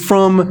 So he's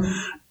from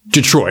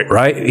Detroit,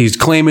 right? He's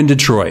claiming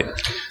Detroit.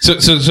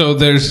 So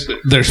there's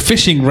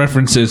fishing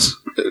references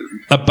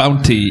a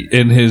bounty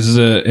in his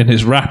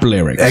rap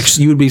lyrics.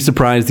 Actually, you would be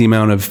surprised the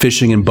amount of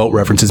fishing and boat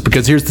references,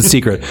 because here's the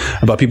secret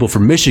about people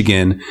from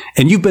Michigan,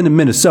 and you've been to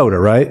Minnesota,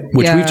 right?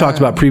 Which we've talked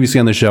about previously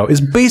on the show, is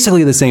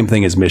basically the same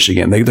thing as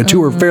Michigan. The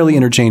two are fairly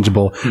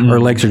interchangeable. Our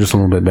lakes are just a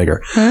little bit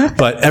bigger.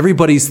 But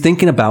everybody's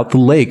thinking about the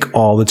lake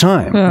all the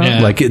time.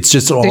 Like, it's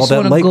just all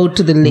that lake. Go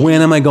to the lake.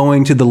 When am I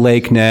going to the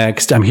lake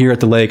next? I'm here at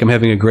the lake. I'm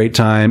having a great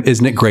time.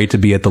 Isn't it great to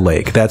be at the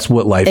lake? That's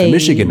what life in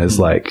Michigan is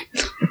like.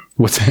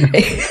 What's that?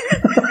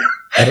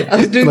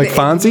 Like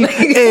Fonzie?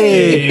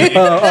 Hey.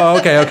 Oh,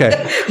 okay.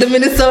 The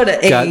Minnesota.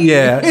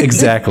 Yeah,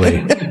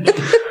 exactly.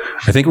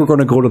 I think we're going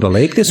to go to the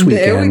lake this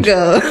weekend. There we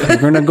go. We're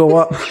going to go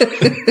up.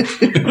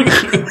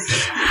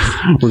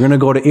 We're going to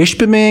go to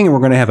Ishpeming, and we're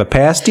going to have a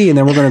pasty, and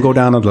then we're going to go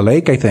down to the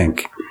lake, I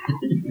think.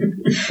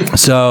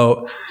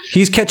 So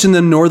he's catching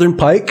the northern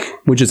pike,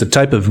 which is a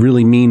type of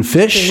really mean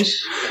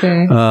fish.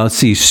 Okay. Let's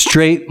see.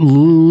 Straight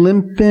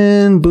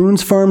limping,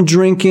 Boone's Farm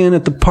drinking,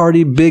 at the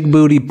party, big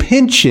booty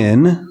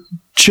pinching,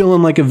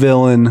 chilling like a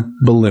villain,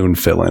 balloon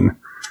filling.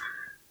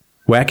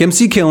 Whack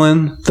MC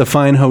killing, the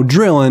fine hoe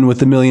drilling with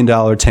the $1 million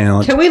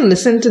talent. Can we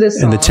listen to this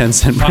song? And the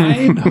 10-cent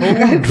Fine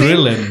hoe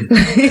drilling.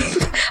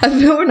 I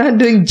feel we're not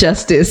doing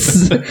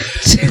justice.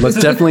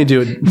 Let's definitely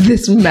do it.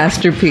 This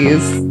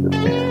masterpiece.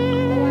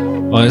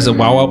 Oh, there's a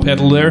wow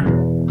pedal there.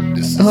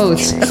 Oh,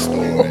 It's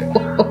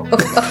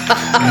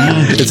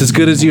as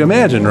good as you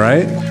imagine,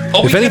 right?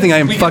 Oh, if anything, I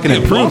am fucking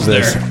improved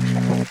this.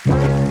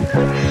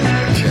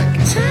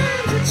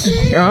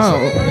 Oh,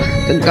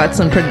 got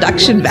some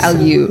production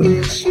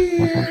value.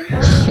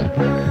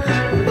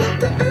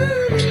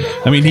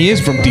 I mean, he is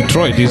from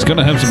Detroit. He's going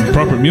to have some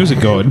proper music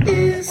going.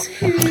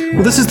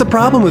 Well, this is the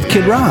problem with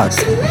Kid Rock.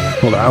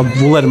 Well,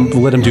 we'll let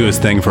him do his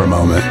thing for a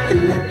moment.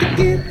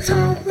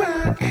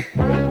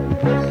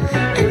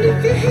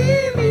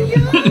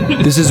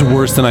 This is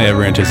worse than I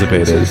ever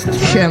anticipated.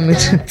 Yeah, me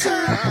too.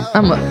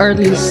 I'm an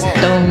early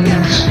stone.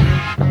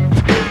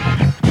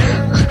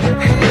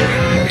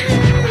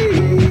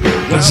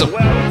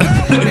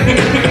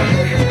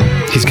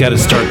 He's got to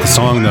start the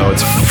song though.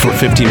 It's for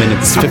 50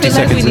 minutes, 50 I feel like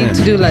seconds we need in.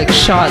 to do like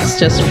shots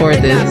just for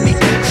this.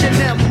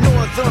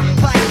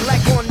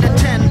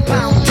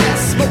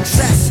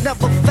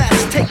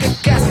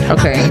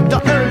 Okay.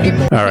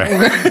 All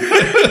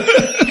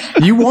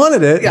right. You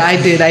wanted it. Yeah, I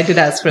did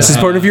ask for This is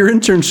that. part of your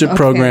internship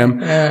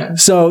program. Yeah.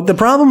 So the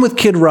problem with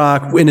Kid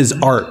Rock in his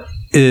art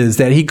is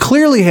that he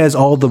clearly has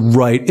all the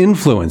right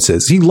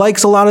influences. He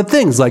likes a lot of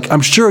things. Like,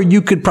 I'm sure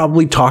you could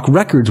probably talk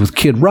records with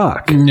Kid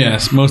Rock.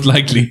 Yes, most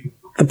likely.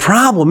 The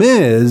problem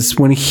is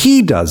when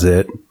he does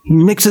it, he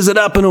mixes it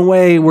up in a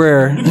way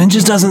where it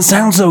just doesn't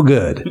sound so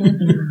good.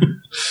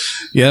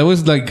 Yeah, it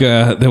was like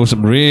there was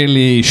some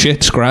really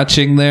shit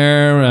scratching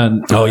there,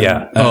 and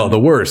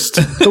the worst,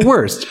 the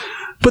worst.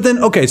 But then,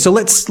 okay, so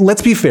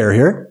let's be fair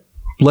here.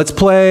 Let's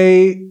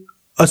play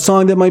a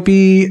song that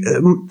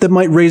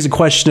might raise a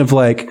question of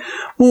like,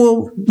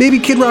 well, maybe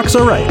Kid Rock's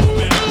all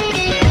right.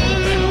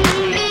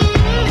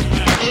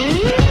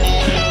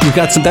 We've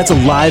got that's a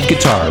live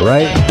guitar,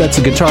 right? That's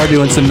a guitar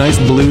doing some nice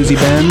bluesy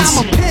bends.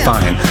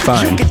 Fine.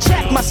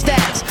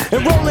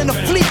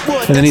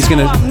 And then he's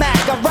gonna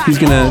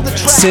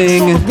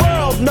sing.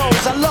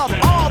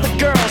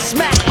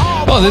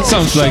 Oh, that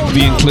sounds like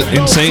the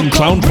Insane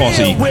Clown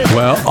Posse.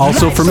 Well,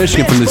 also from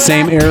Michigan, from the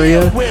same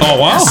area. Oh,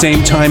 wow.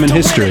 Same time in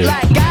history.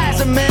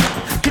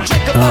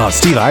 Oh,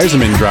 Steve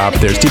Yzerman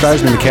dropped there. Steve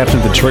Yzerman, the captain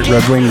of the Detroit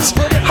Red Wings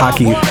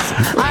hockey.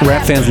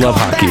 Rap fans love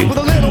hockey.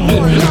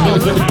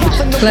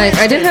 Like,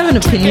 I didn't have an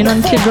opinion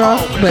on Kid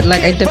Rock, but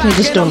like, I definitely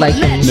just don't like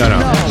him. No.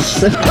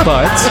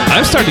 But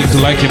I'm starting to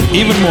like him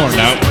even more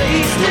now.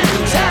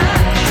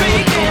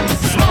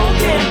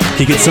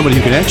 He gets somebody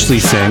who can actually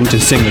sing to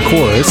sing the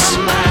chorus.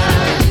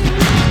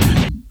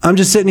 I'm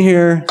just sitting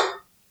here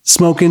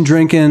smoking,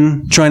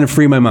 drinking, trying to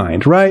free my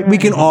mind, right? We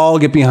can all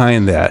get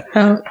behind that.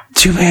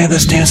 Too bad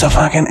this dude's a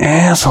fucking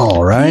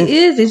asshole, right? He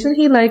is. Isn't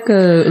he like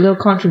a little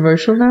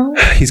controversial now?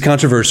 He's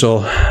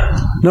controversial.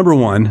 Number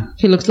one.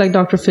 He looks like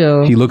Dr.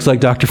 Phil. He looks like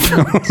Dr.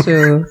 Phil.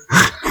 So.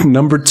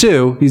 Number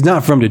two, he's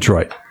not from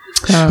Detroit.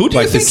 Who do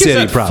you think is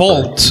at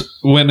fault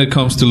when it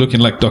comes to looking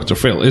like Dr.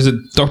 Phil? Is it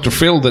Dr.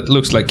 Phil that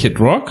looks like Kid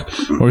Rock,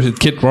 or is it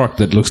Kid Rock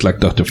that looks like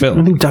Dr. Phil?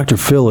 I think Dr.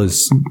 Phil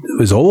is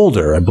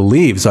older, I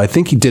believe, so I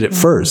think he did it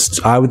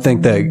first. I would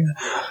think that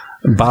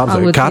Bob's a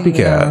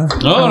copycat.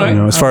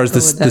 As far as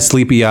the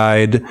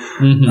sleepy-eyed,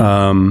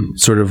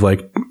 sort of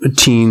like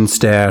teen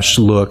stash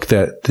look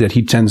that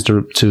he tends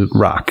to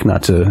rock,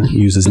 not to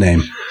use his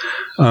name.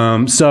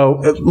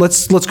 So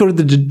let's go to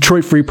the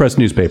Detroit Free Press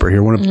newspaper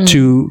here, one of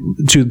two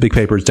big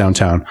papers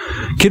downtown.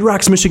 Kid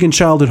Rock's Michigan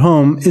childhood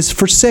home is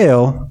for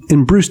sale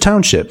in Bruce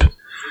Township.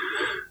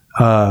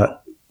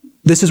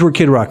 This is where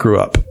Kid Rock grew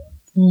up.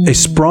 A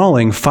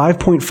sprawling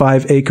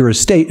 5.5 acre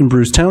estate in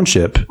Bruce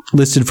Township,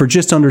 listed for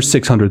just under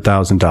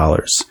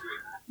 $600,000.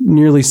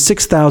 Nearly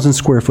 6,000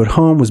 square foot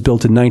home was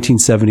built in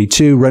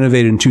 1972,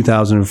 renovated in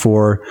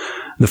 2004.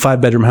 The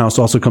 5-bedroom house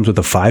also comes with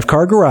a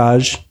 5-car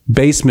garage,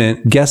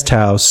 basement, guest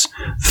house,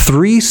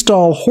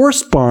 3-stall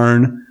horse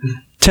barn,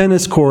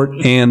 tennis court,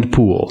 and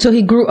pool. So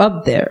he grew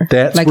up there.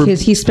 That's like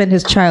he spent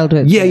his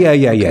childhood.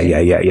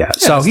 Yeah.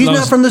 So he's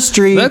not from the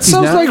street. That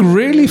sounds like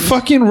really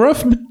fucking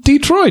rough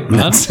Detroit,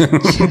 man.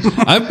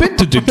 I've been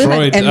to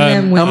Detroit.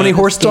 How many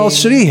horse stalls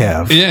should he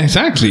have? Yeah,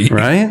 exactly.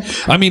 Right?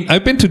 I mean,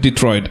 I've been to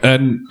Detroit,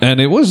 and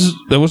there was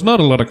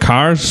not a lot of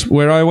cars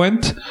where I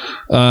went.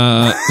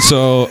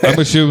 So I'm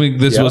assuming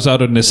this was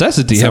out of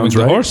necessity, having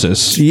the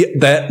horses. Yeah,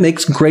 that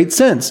makes great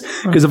sense.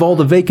 Because of all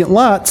the vacant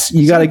lots,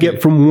 you got to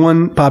get from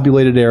one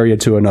populated area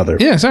to another.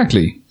 Yeah,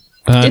 exactly.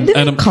 Did they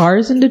have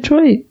cars in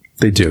Detroit?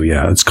 They do,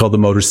 yeah. It's called the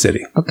Motor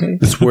City. Okay.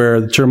 It's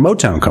where the term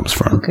Motown comes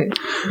from. Okay.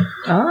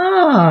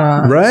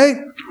 Ah. Right?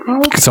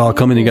 It's all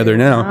coming together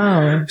now.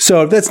 Wow.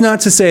 So that's not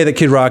to say that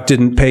Kid Rock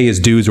didn't pay his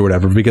dues or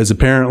whatever, because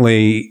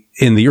apparently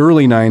in the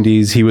early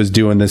 90s, he was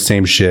doing the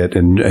same shit,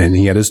 and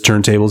he had his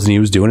turntables, and he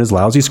was doing his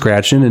lousy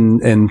scratching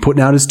and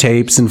putting out his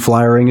tapes and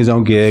flyering his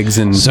own gigs.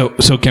 And so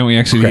can we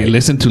actually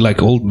listen to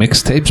like old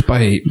mixtapes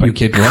by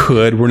Kid Rock?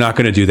 We're not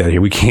going to do that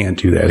here. We can't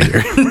do that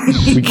here.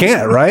 We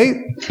can't, right?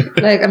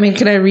 Like, I mean,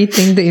 can I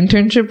rethink the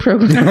internship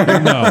program?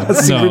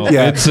 No.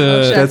 Yeah.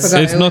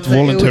 It's not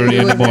voluntary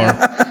anymore.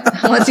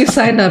 Once you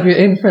sign up, you're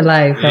in for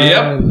life.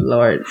 Yep. Oh,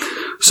 Lord.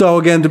 So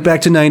again,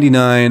 back to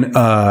 99.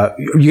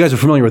 You guys are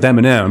familiar with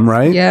Eminem,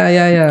 right? Yeah.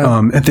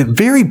 And the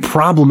very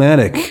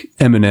problematic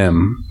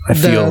Eminem, I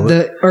feel.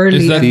 The early...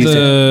 Is that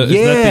the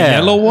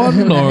yellow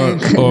one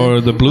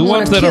or the blue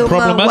ones that are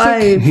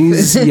problematic?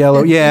 He's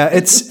yellow. Yeah,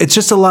 it's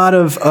just a lot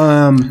of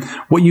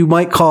what you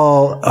might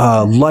call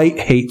light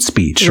hate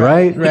speech,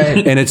 right?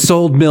 Right. And it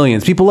sold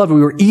millions. People loved it.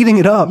 We were eating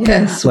it up.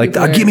 Yes. Like,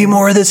 give me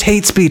more of this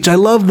hate speech. I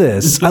love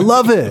this. I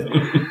love it.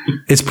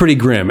 It's pretty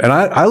grim. And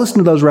I listen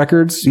to those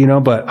records,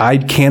 but I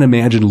can't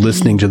imagine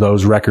listening to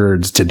those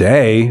records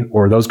today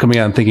or those coming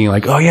out and thinking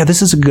like, oh yeah,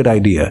 this is a good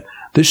idea.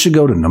 This should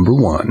go to number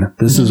one.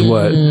 This is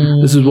what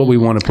we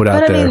want to put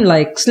out there. I mean,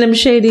 like Slim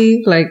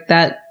Shady, like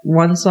that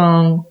one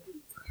song.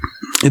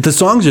 If the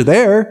songs are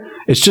there,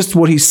 it's just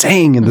what he's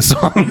saying in the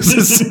songs.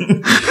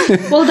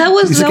 Well, that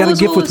was got a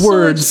gift with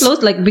words. So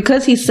like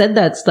because he said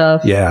that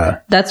stuff. Yeah,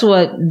 that's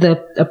what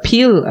the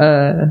appeal.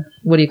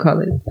 What do you call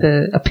it?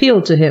 The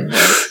appeal to him.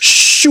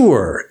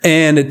 Sure.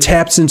 And it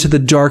taps into the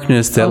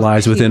darkness that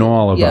lies within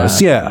all of us.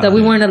 Yeah. That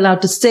we weren't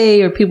allowed to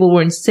say or people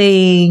weren't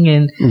saying.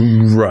 And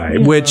right.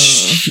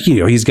 Which,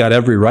 he's got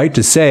every right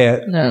to say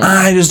it. No.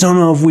 I just don't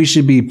know if we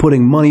should be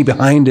putting money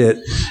behind it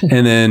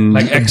and then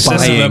like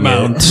excessive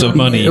amounts of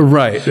money.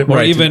 Right.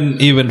 Or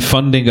even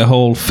funding a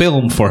whole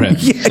film for him.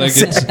 Yeah, like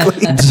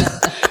exactly.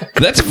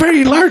 That's a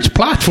very large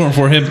platform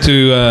for him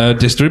to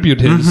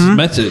distribute his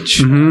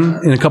message.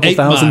 In a couple 8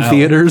 thousand Mile.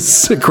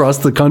 theaters across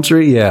the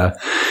country. Yeah.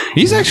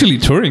 He's actually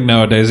touring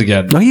nowadays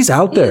again. No, he's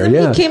out there.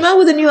 Yeah. He came out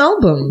with a new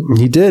album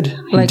He did.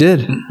 like he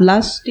did.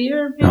 last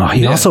year. Oh,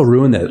 he also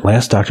ruined that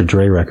last Dr.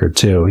 Dre record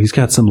too. He's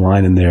got some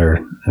line in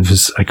there.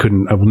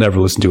 I will never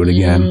listen to it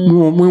again.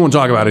 We won't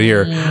talk about it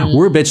here.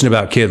 We're bitching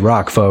about Kid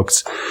Rock,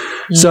 folks.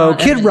 So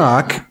Kid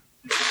Rock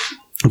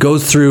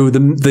goes through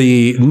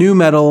the new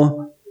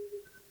metal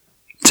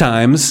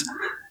times,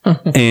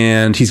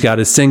 and he's got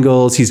his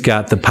singles. He's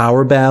got the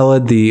power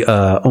ballad, the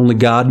Only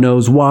God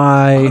Knows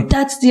Why.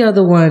 That's the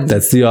other one.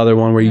 That's the other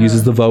one where he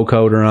uses the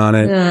vocoder on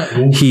it.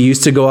 Yeah. He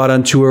used to go out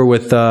on tour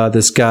with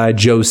this guy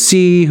Joe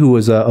C, who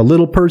was a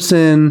little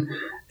person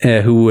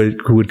who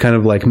would kind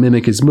of like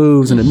mimic his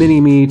moves in a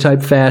mini-me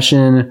type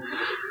fashion.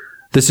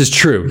 This is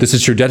true.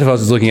 Death of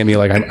Us is looking at me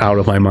like I'm out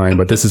of my mind,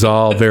 but this is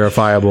all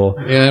verifiable.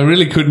 Yeah,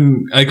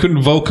 I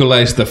couldn't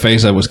vocalize the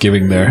face I was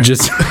giving there.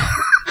 Just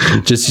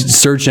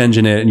search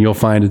engine it and you'll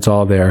find it's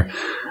all there.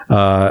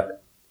 And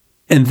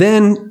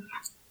then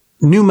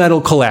new metal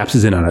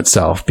collapses in on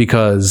itself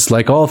because,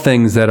 like all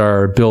things that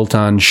are built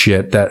on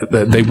shit, that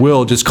they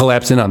will just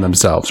collapse in on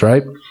themselves,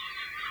 right?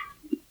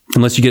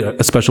 Unless you get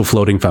a special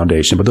floating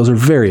foundation, but those are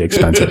very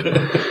expensive.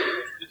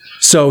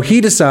 So he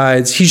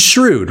decides he's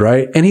shrewd,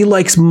 right? And he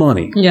likes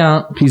money.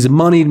 Yeah. He's a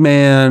moneyed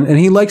man and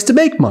he likes to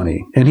make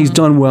money. And he's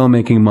done well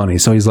making money.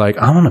 So he's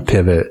like, I'm going to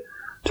pivot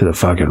to the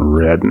fucking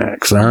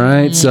rednecks. All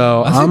right.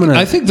 So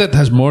I think that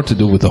has more to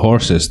do with the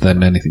horses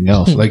than anything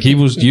else. Like he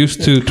was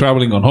used to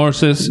traveling on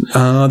horses.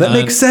 That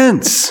makes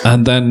sense.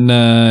 And then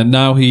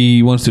now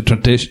he wants to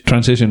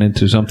transition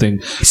into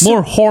something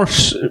more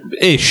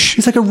horse-ish.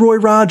 He's like a Roy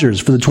Rogers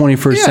for the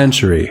 21st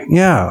century.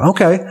 Yeah.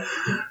 Okay.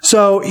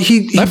 So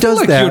he I does feel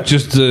like that. You're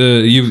just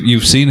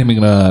you've seen him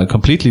in a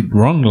completely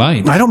wrong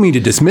light. I don't mean to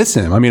dismiss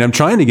him. I mean, I'm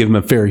trying to give him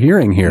a fair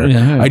hearing here.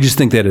 Yeah. I just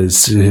think that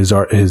his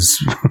art,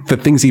 the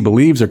things he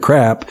believes are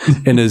crap,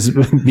 and his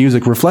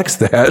music reflects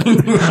that.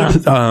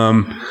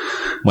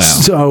 Wow.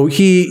 So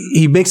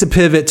he makes a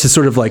pivot to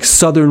sort of like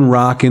Southern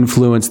rock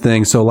influence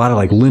thing. So a lot of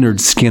like Lynyrd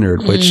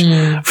Skynyrd, which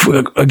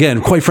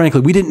again, quite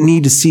frankly, we didn't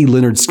need to see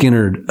Lynyrd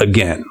Skynyrd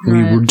again.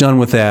 We were done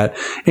with that.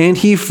 And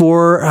he,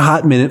 for a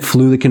hot minute,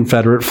 flew the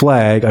Confederate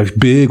flag, a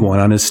big one,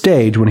 on his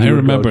stage when he would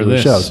remember go to the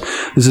this. shows.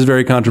 This is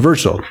very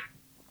controversial.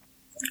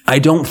 I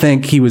don't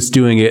think he was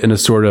doing it in a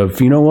sort of,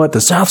 you know what,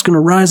 the South's going to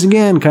rise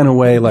again kind of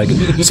way. Like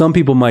some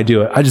people might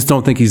do it. I just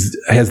don't think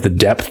has the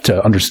depth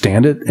to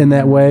understand it in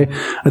that way.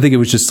 I think it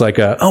was just like,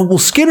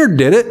 Skynyrd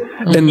did it.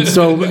 And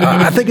so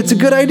I think it's a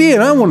good idea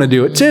and I want to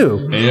do it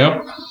too.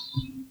 Yep.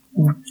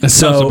 That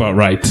sounds about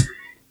right.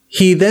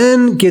 He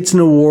then gets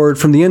an award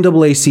from the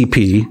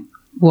NAACP.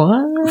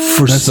 What?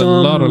 For That's a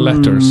lot of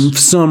letters.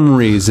 some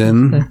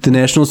reason. The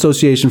National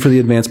Association for the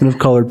Advancement of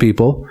Colored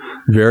People.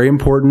 Very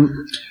important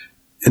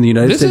in the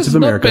United States of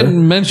America. This has not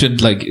been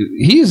mentioned. Like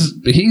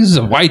he's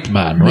a white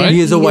man, right?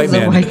 He is a white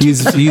man.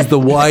 He's the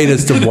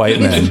whitest of white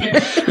men.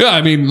 Yeah,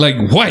 I mean, like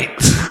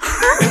white.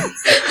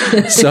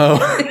 So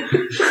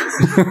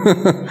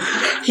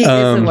He is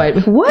a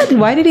white. What?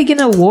 Why did he get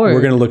an award?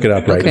 we're going to look it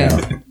up right now.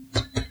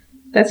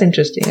 That's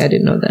interesting. I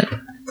didn't know that.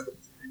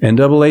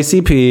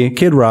 NAACP,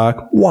 Kid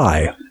Rock,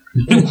 why?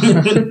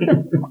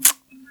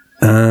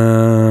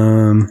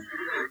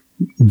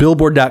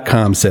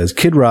 Billboard.com says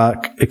Kid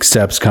Rock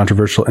accepts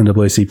controversial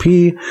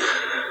NAACP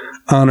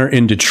honor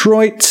in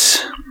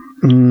Detroit.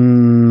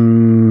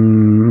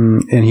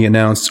 And he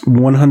announced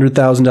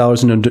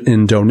 $100,000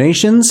 in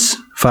donations,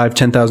 5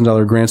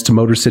 $10,000 grants to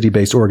Motor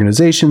City-based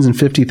organizations, and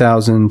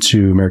 $50,000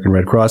 to American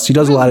Red Cross. He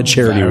does a lot of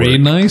charity work. Very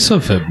nice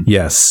of him.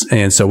 Yes,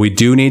 and so we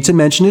do need to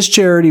mention his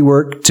charity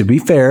work, to be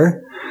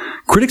fair.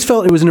 Critics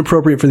felt it was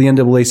inappropriate for the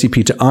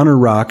NAACP to honor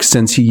Rock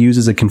since he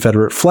uses a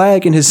Confederate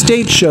flag in his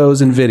stage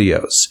shows and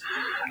videos.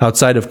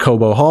 Outside of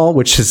Cobo Hall,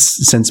 which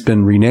has since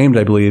been renamed,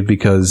 I believe,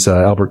 because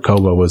Albert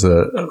Cobo was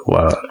a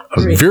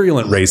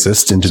virulent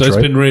racist in Detroit. So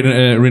it's been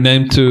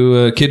renamed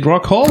to Kid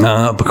Rock Hall?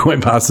 But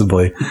quite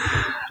possibly.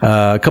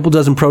 A couple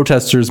dozen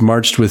protesters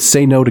marched with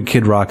 "Say No to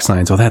Kid Rock"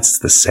 signs. Oh, that's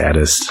the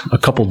saddest. A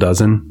couple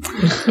dozen.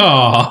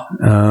 Aw.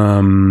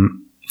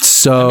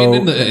 So I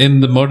mean, in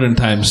the modern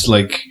times,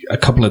 like a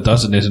couple of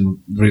dozen isn't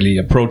really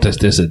a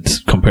protest, is it?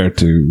 Compared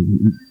to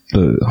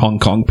the Hong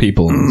Kong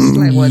people.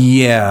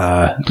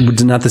 Yeah,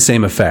 not the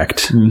same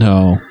effect.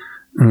 No.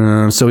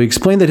 So he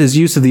explained that his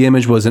use of the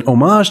image was an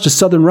homage to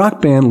Southern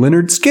rock band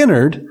Lynyrd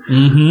Skynyrd,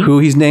 who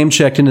he's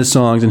name-checked in his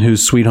songs and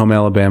whose Sweet Home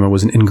Alabama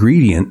was an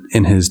ingredient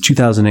in his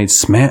 2008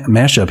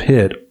 mashup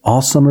hit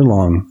All Summer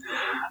Long.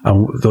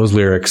 Those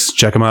lyrics,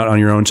 check them out on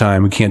your own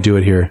time. We can't do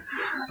it here.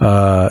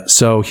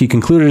 So he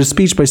concluded his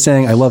speech by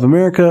saying, "I love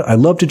America, I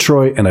love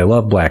Detroit, and I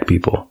love black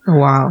people."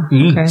 Wow.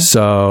 Okay.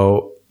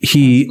 So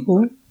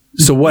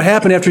so what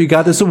happened after he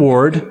got this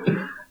award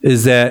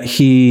is that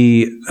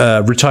he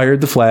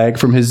retired the flag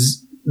from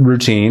his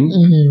routine,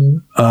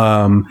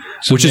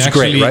 which is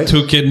great, right?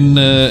 Took in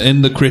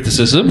the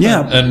criticism,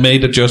 and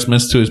made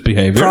adjustments to his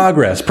behavior.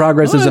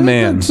 Progress is a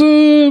man.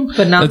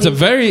 But now it's a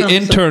very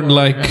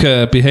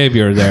intern-like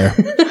behavior there.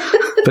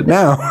 But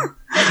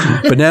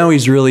now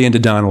he's really into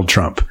Donald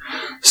Trump.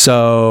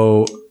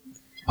 So,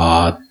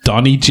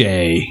 Donnie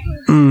J.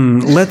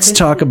 Let's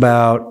talk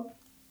about.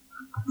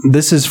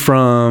 This is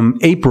from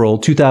April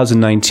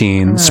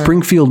 2019.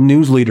 Springfield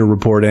News Leader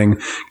reporting,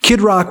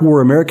 Kid Rock wore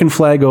American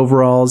flag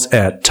overalls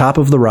at Top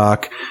of the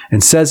Rock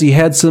and says he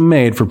had some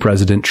made for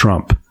President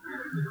Trump.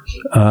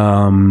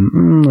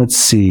 Let's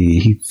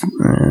see.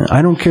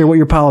 I don't care what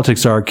your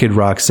politics are, Kid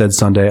Rock said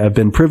Sunday. I've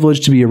been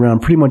privileged to be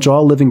around pretty much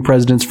all living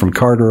presidents from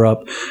Carter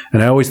up,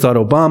 and I always thought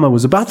Obama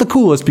was about the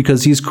coolest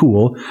because he's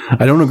cool.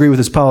 I don't agree with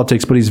his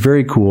politics, but he's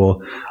very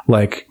cool.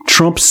 Like,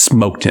 Trump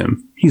smoked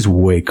him. He's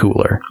way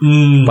cooler.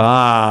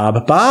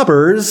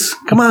 Bobbers.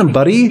 Come on,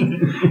 buddy.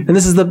 And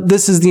this is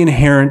the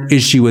inherent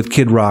issue with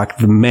Kid Rock,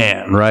 the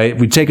man, right?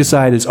 If we take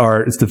aside his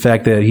art, it's the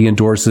fact that he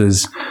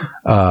endorses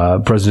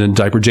President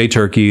Diaper J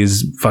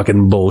Turkey's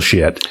fucking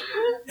bullshit.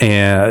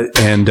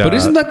 And but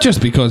isn't that just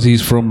because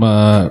he's from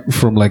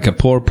like a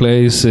poor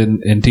place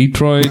in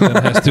Detroit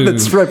and has to?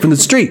 That's right, from the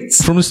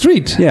streets. From the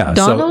street. Yeah.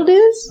 Donald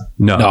is?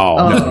 No.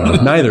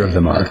 Neither of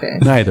them are. Okay.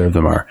 Neither of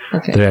them are.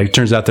 Okay. It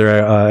turns out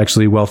they're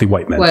actually wealthy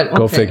white men.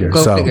 Go figure.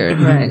 Go figure.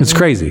 Right. It's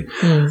crazy.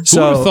 Who would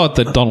have thought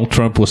that Donald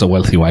Trump was a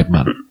wealthy white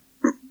man?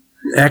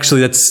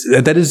 Actually,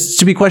 that is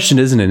to be questioned,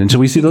 isn't it? Until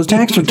we see those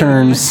tax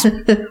returns.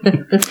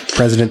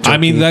 President Turkey. I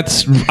mean,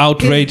 that's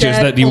outrageous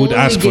that you would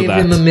ask for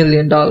that. Gave him $1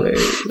 million.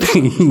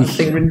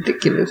 Something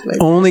ridiculous like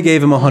only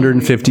gave him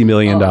 $150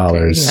 million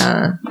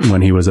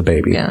when he was a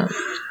baby. Yeah.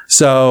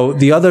 So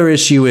the other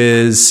issue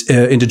is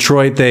in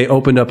Detroit, they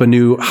opened up a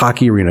new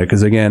hockey arena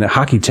because, again,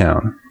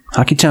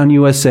 Hockeytown,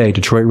 USA,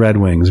 Detroit Red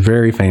Wings,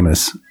 very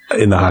famous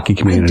in the hockey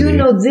community. I do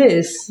know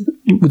this.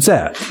 What's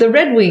that? The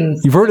Red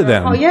Wings. You've heard of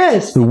them? Oh,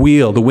 yes. The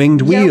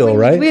winged wheel,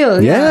 right? Wheel.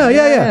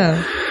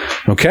 Yeah.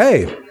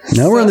 Okay.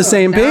 Now we're on the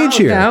same page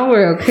here. Now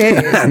we're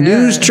okay.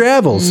 News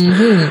travels.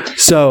 Mm-hmm.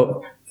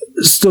 So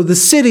the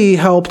city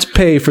helped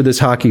pay for this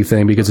hockey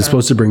thing because it's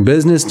supposed to bring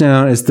business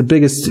down. It's the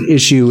biggest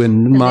issue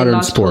in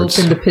modern sports.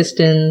 And the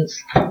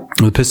Pistons.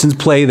 The Pistons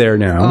play there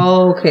now.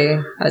 Oh, okay.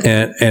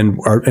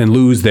 And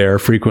lose there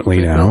frequently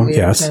now.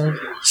 Yes. Okay.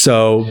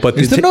 So, but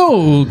is there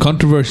no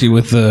controversy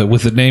with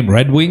the name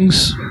Red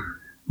Wings?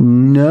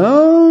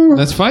 No,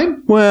 that's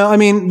fine. Well, I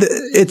mean,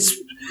 it's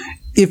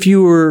if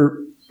you were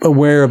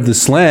aware of the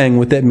slang,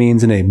 what that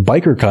means in a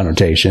biker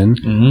connotation,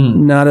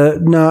 not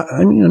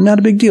a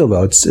big deal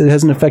though. It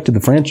hasn't affected the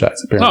franchise.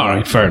 Apparently. All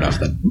right, fair enough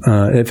then.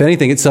 If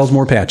anything, it sells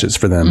more patches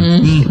for them.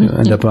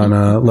 End up on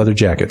leather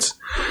jackets.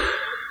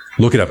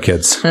 Look it up,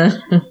 kids.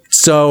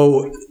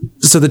 So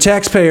the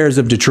taxpayers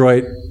of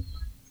Detroit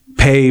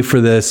pay for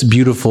this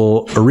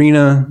beautiful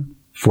arena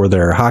for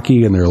their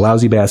hockey and their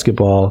lousy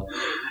basketball.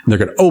 And they're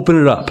going to open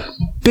it up.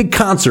 Big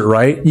concert,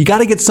 right? You got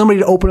to get somebody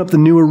to open up the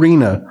new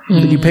arena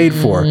that you paid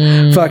for.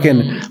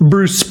 Fucking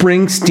Bruce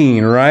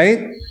Springsteen,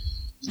 right?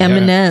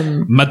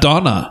 Eminem.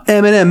 Madonna.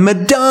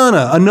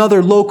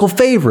 Another local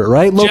favorite,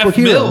 right? Local Jeff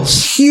hero.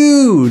 Mills.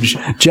 Huge.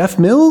 Jeff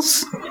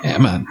Mills? Yeah,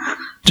 man.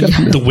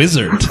 The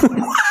Wizard.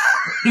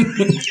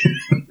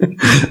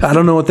 I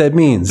don't know what that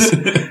means.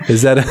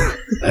 Is that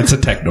That's a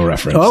techno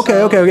reference.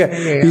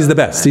 Okay. He's the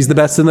best. He's the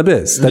best in the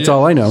biz. That's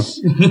all I know.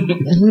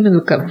 I'm going to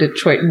look up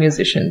Detroit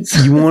musicians.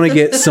 You want to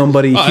get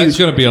somebody huge. It's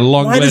going to be a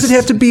long list. Why does it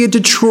have to be a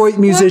Detroit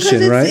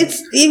musician, right?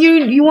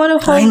 You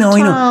want to hold I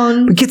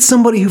know. But get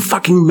somebody who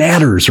fucking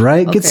matters,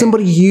 right? Get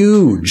somebody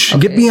huge.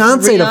 Get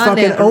Beyonce to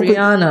fucking open.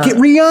 Get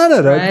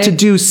Rihanna to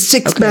do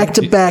 6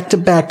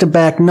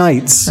 back-to-back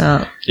nights.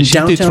 Is she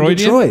downtown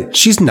Detroit.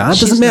 She's not.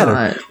 Doesn't matter.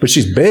 Not. But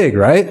she's big,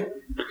 right?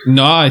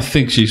 No, I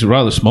think she's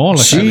rather small.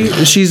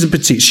 She's a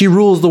petite. She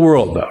rules the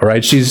world, though,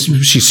 right? She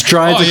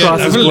strides across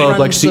this globe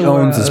like she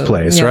owns this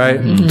place, right?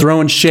 Mm-hmm.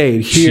 Throwing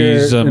shade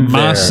here. She's a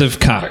massive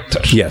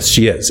character. Yes,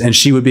 she is, and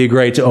she would be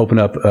great to open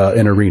up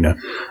an arena,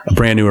 a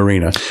brand new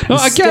arena. No,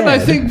 again, I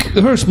think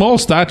her small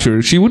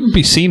stature, she wouldn't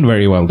be seen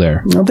very well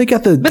there. No, they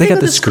got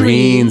the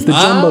screens, the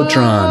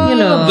jumbotron.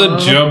 The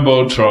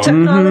jumbotron.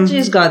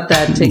 Technology's got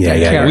that taken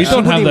care of. We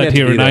don't have that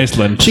here in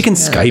Iceland. She can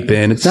Skype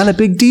in. It's not a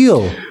big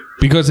deal.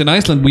 Because in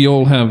Iceland, we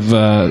all have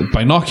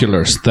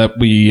binoculars that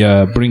we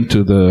bring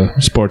to the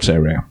sports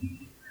area.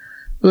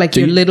 Like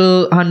your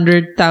little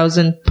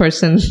 100,000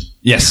 person.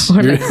 Yes.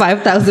 Or like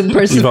 5,000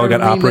 person. You've all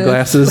got opera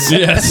glasses.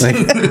 Yes.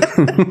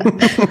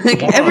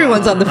 Like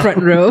everyone's on the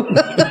front row.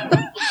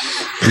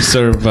 We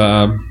serve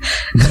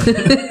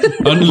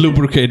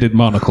unlubricated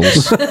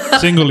monocles.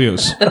 Single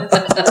use.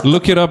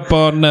 Look it up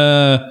on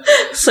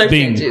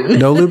Bing.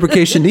 No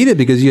lubrication needed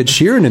because you had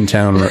Sheeran in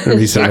town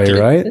recently,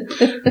 right?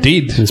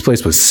 Indeed. This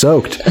place was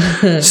soaked.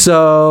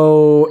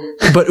 So,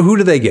 but who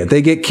do they get?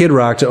 They get Kid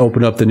Rock to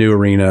open up the new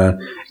arena,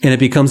 and it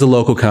becomes a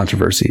local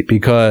controversy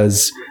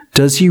because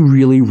does he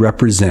really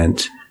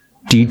represent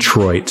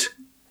Detroit,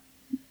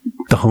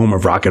 the home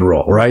of rock and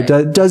roll, right?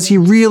 Does he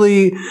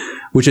really,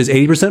 which is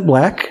 80%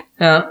 black?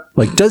 Yeah.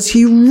 Like, does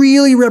he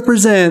really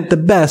represent the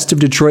best of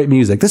Detroit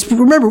music?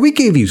 Remember, we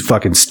gave you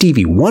fucking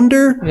Stevie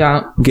Wonder.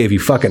 Yeah. We gave you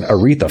fucking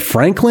Aretha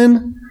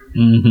Franklin.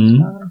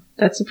 Mm-hmm.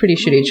 That's a pretty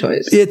shitty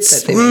choice.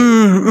 It's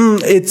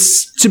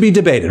to be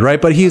debated,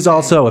 right? But he's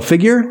also a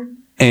figure,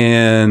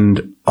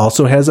 and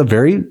also has a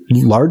very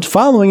large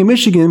following in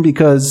Michigan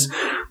because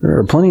there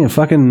are plenty of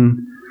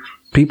fucking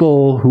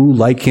people who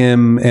like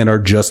him and are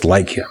just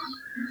like him.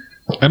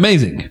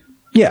 Amazing.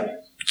 Yeah.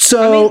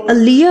 So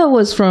Aaliyah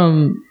was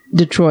from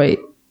Detroit.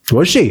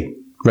 Was she?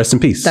 Rest in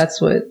peace.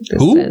 That's what this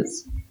Who?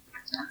 says.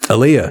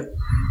 Aaliyah.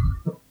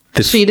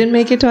 She didn't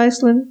make it to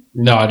Iceland?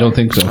 No, I don't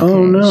think so.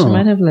 Oh, no. She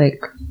might have,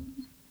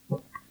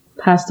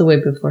 passed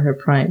away before her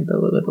prime, though,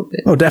 a little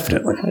bit. Oh,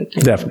 definitely.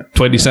 Definitely.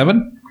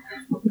 27?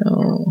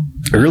 No.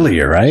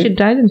 Earlier, right? She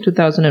died in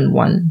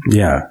 2001.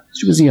 Yeah.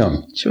 She was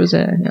young. She was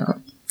a,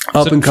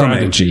 Up and coming.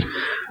 Prodigy.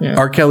 Yeah.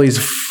 R. Kelly's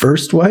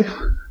first wife?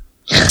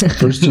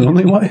 First and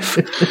only wife?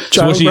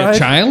 So was she a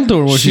child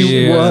or was she?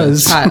 She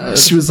was.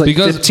 She was like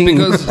 15.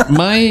 Because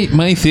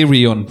my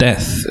theory on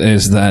death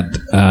is that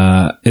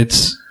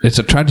it's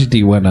a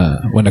tragedy when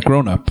a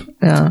grown up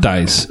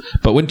dies,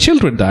 but when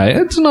children die,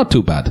 it's not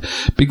too bad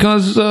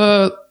because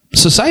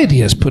society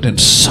has put in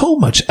so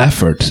much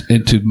effort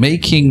into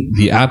making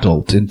the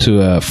adult into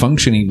a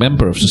functioning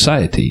member of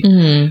society,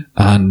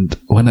 and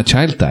when a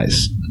child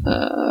dies,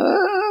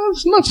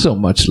 it's not so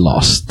much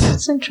lost.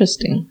 That's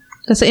interesting.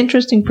 That's an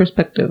interesting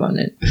perspective on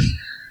it.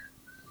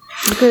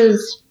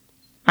 Because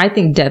I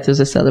think death is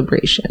a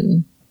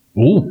celebration.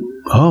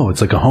 Ooh. Oh,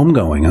 it's like a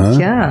homegoing, huh?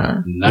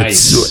 Yeah.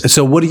 Nice.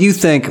 So what do you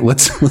think?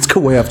 Let's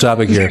go way off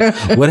topic here.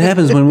 What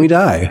happens when we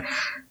die?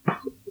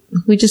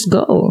 We just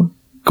go.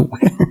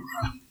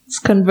 It's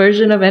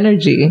conversion of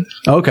energy.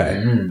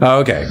 Okay.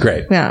 Okay,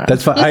 great. Yeah.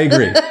 That's fine. I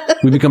agree.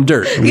 We become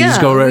dirt. We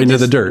just go right into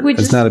the dirt.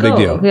 It's not a big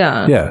deal.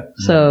 Yeah. Yeah.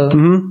 So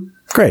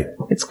Great.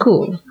 it's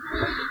cool.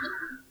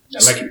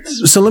 I like it.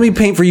 So let me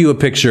paint for you a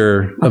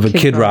picture of a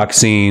Kid Rock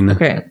scene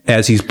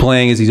as he's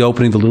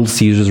opening the Little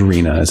Caesars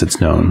Arena, as it's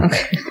known,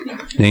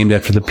 named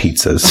after the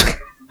pizzas,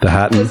 the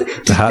hot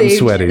and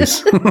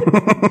sweaties.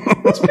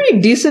 It's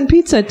pretty decent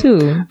pizza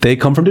too. They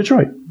come from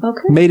Detroit.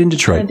 Okay. Made in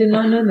Detroit. I did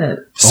not know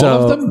that. So,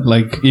 all of them?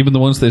 Like even the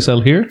ones they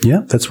sell here?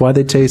 Yeah, that's why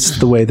they taste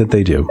the way that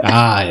they do.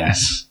 Ah,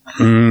 yes.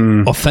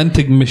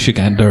 Authentic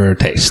Michigander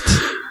taste.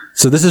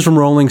 So this is from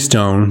Rolling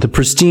Stone. The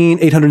pristine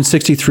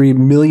 $863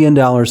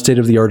 million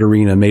state-of-the-art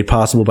arena made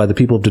possible by the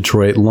people of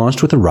Detroit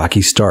launched with a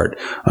rocky start.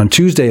 On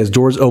Tuesday, as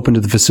doors opened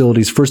to the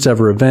facility's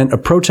first-ever event, a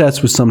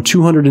protest with some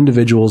 200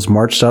 individuals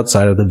marched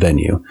outside of the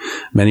venue.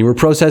 Many were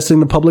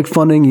protesting the public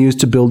funding used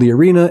to build the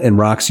arena and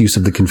Rock's use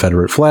of the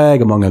Confederate flag,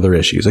 among other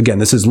issues. Again,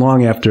 this is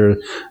long after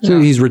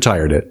he's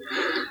retired it.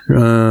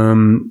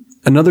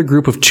 Another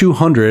group of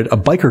 200, a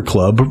biker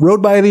club,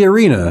 rode by the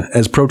arena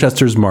as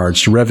protesters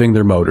marched, revving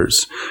their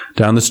motors.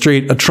 Down the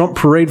street, a Trump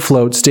parade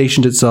float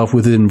stationed itself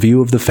within view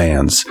of the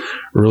fans.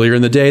 Earlier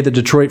in the day, the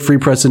Detroit Free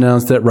Press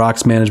announced that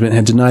Rock's management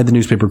had denied the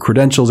newspaper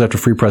credentials after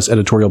Free Press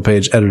editorial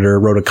page editor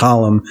wrote a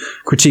column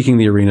critiquing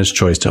the arena's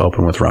choice to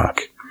open with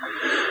Rock.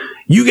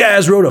 "You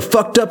guys wrote a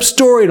fucked up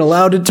story and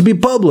allowed it to be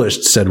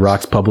published," said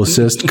Rock's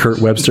publicist, Kurt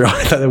Webster.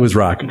 I thought that was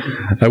Rock.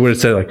 I would have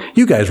said,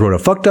 "You guys wrote a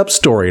fucked up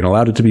story and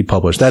allowed it to be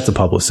published." That's a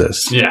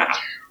publicist. Yeah.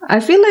 I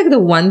feel like the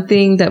one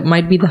thing that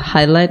might be the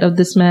highlight of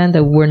this man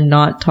that we're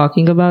not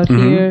talking about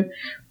here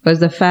was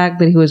the fact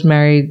that he was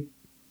married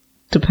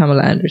to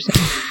Pamela Anderson.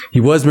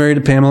 He was married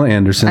to Pamela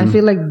Anderson. I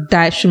feel like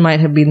that might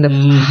have been the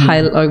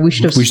highlight, or we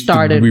should have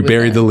started We with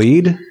buried that. the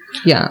lead?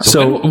 Yeah.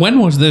 So when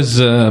was this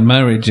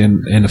marriage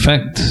in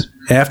effect?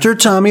 After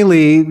Tommy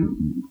Lee...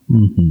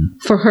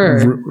 For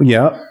her.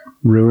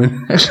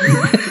 Ruined.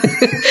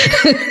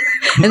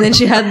 And then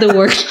she had the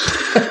work.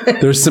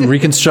 There's some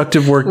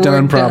reconstructive work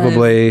done,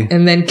 probably.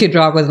 And then Kid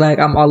Rock was like,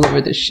 I'm all over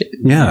this shit.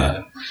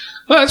 Yeah.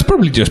 Well, it's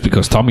probably just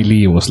because Tommy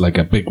Lee was like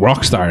a big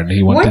rock star and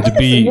he wanted to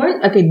be...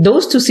 Okay,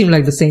 those two seem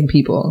like the same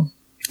people.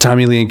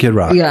 Tommy Lee and Kid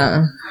Rock.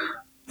 Yeah.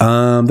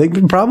 I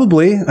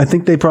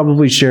think they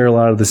probably share a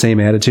lot of the same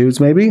attitudes,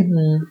 maybe.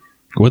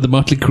 Were the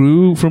Motley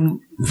Crue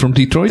from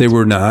Detroit? They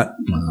were not.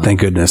 Thank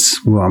goodness.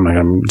 Well, I'm not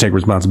going to take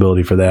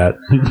responsibility for that.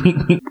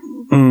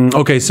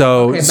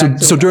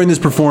 So during this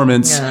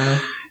performance,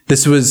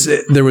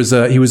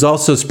 he was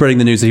also spreading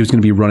the news that he was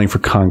going to be running for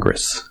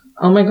Congress.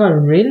 Oh my God,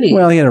 really?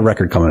 Well, he had a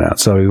record coming out,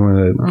 so he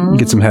wanted to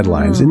get some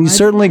headlines. And he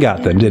certainly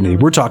got them, didn't he?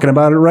 We're talking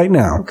about it right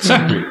now.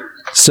 Exactly.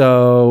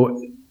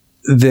 So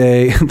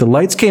the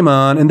lights came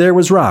on, and there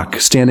was Rock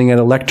standing at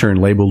a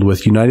lectern labeled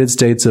with United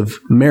States of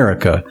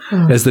America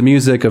as the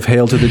music of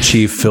Hail to the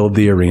Chief filled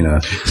the arena.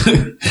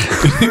 So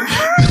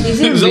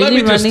let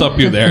me just stop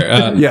you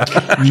there. Yeah.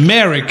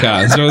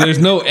 America. So there's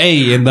no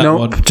A in that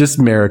one. Just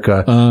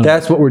America.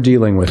 That's what we're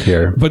dealing with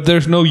here. But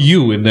there's no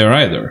U in there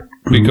either.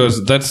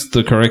 Because that's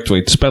the correct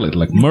way to spell it,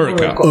 like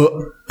America.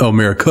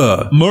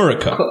 America.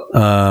 America.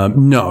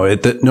 No,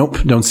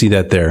 nope, don't see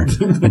that there.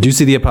 I do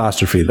see the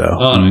apostrophe, though.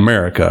 Oh, no.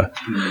 America.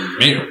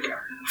 America.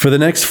 For the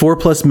next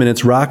 4+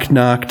 minutes, Rock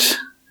knocked,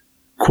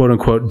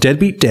 quote-unquote,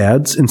 deadbeat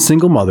dads and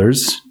single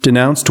mothers,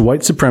 denounced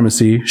white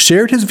supremacy,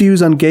 shared his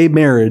views on gay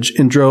marriage,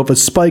 and drove a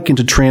spike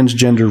into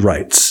transgender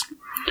rights.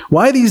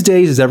 "Why these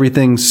days is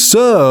everything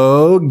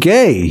so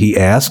gay?" he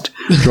asked,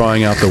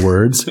 drawing out the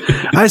words.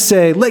 "I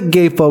say, let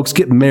gay folks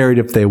get married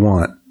if they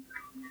want."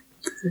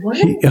 What?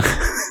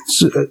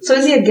 So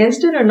is he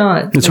against it or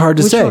not? It's hard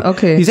to say.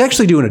 Okay. He's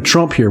actually doing a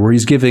Trump here where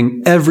he's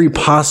giving every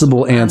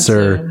possible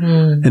answer.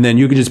 And then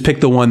you can just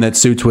pick the one that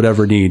suits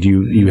whatever need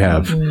you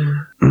have.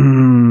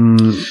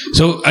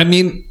 So, I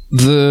mean,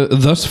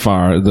 thus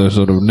far, the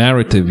sort of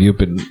narrative you've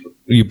been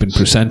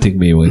presenting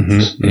me with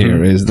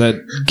here is that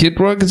Kid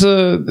Rock is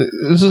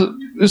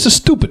a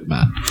stupid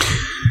man.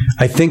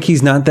 I think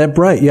he's not that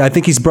bright. Yeah, I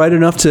think he's bright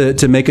enough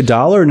to make a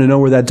dollar and to know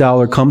where that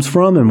dollar comes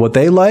from and what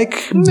they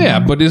like. Yeah,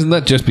 but isn't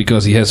that just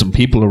because he has some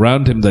people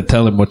around him that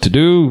tell him what to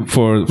do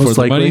for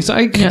the money's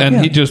sake?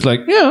 He just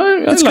like,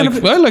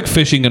 I like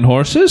fishing and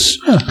horses.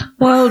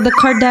 Well, the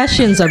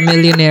Kardashians are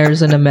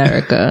millionaires in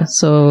America,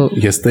 so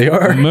yes, they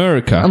are.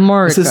 America.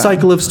 It's a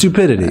cycle of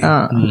stupidity,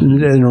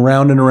 and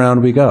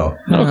around we go.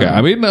 Okay,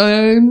 I mean,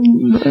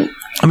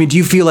 do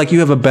you feel like you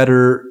have a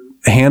better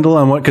handle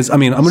on what? Because I'm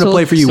going to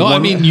play for you.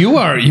 So you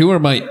are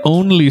my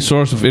only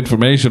source of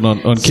information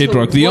on Kid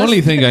Rock. The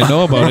only thing I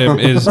know about him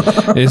is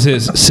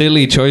his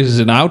silly choices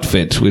in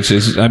outfits, which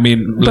is,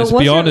 let's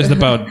be honest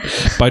about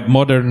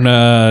modern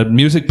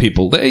music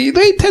people. They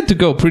tend to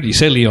go pretty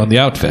silly on the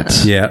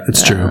outfits. Yeah,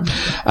 it's true.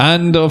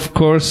 And of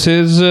course,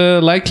 his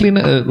likeness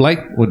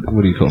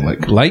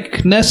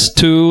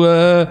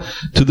to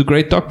the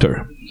great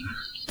doctor.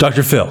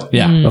 Dr. Phil,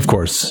 of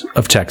course,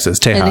 of Texas,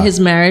 Tejas. And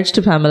his marriage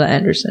to Pamela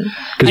Anderson.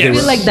 I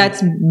feel like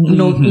that's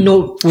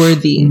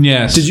noteworthy.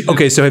 Yes.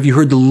 So have you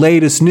heard the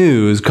latest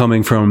news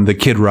coming from the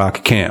Kid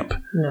Rock camp?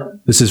 No.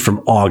 This is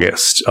from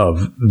August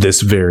of this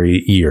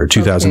very year,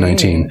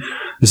 2019. Okay.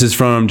 This is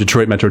from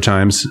Detroit Metro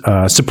Times.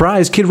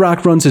 Surprise, Kid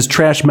Rock runs his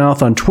trash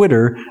mouth on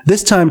Twitter.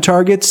 This time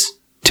targets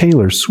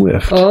Taylor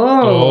Swift.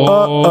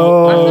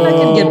 Oh. I feel I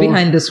can get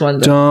behind this one,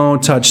 though.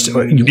 Don't touch...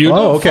 You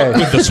don't fuck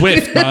with the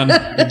Swift, man.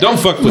 You don't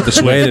fuck with the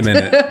Swift. Wait a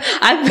minute.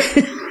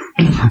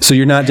 So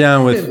you're not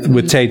down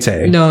with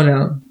Tay-Tay?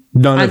 No.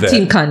 None of it? I'm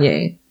Team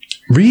Kanye.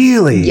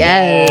 Really?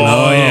 Yes.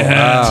 Oh,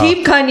 yeah. Wow.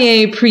 Team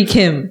Kanye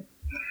pre-Kim.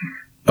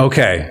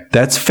 Okay.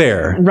 That's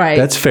fair. Right.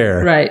 That's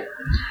fair. Right.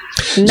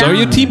 So are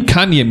you Team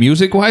Kanye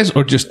music-wise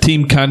or just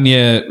Team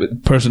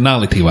Kanye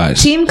personality-wise?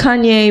 Team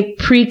Kanye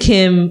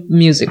pre-Kim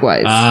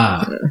music-wise.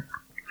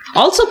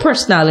 Also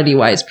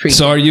personality-wise pre-Kim.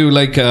 So are you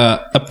like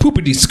a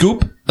poopity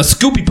scoop, a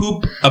scoopy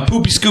poop, a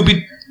poopy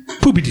scoopy,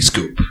 poopity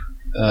scoop?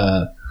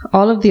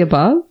 All of the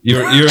above?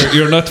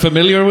 You're not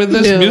familiar with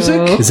this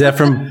music? Is that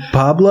from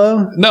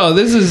Pablo? No,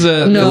 this is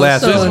This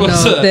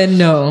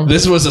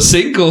was a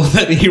single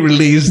that he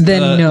released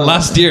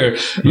last year.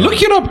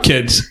 Look it up,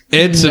 kids.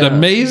 It's an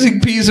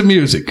amazing piece of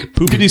music.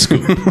 Poopity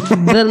scoop.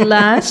 The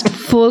last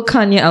full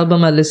Kanye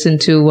album I listened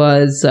to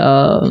was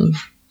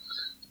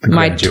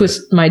my dark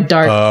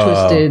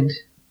twisted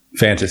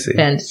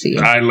fantasy.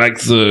 I like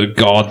the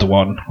God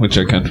one, which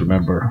I can't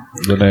remember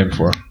the name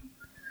for.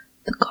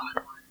 The God one.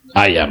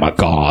 I am a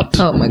god.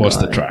 Oh my was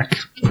God. the track?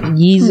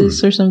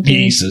 Jesus or something.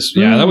 Jesus,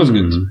 yeah, that was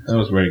good. That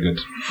was very good.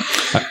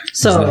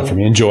 So for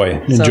me.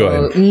 Enjoy.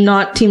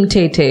 Not Team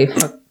Tay-Tay.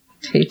 Fuck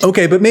Tay-Tay.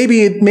 Okay, but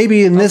maybe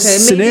in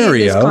this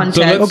scenario.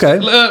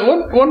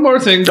 One more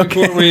thing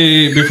before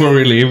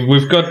we leave.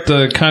 We've got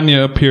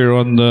Kanye up here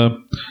on the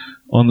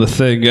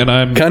thing,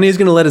 and Kanye's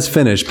going to let us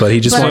finish, but he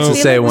just wants to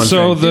say one thing.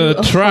 So the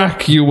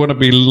track you want to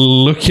be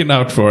looking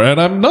out for,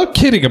 and I'm not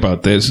kidding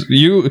about this.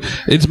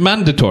 It's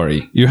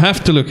mandatory. You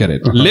have to look at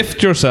it.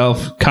 Lift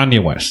Yourself,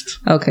 Kanye West.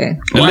 Okay.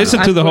 And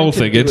listen to the whole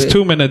thing. It's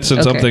 2 minutes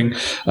and something,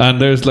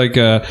 and there's like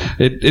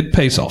it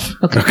pays off.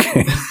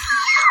 Okay.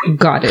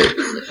 Got it.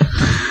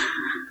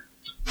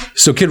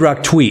 So Kid Rock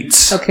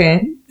tweets.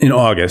 Okay. In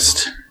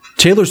August,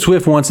 Taylor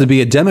Swift wants to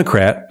be a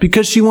Democrat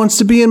because she wants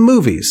to be in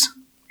movies.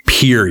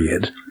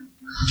 Period.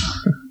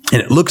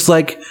 And it looks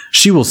like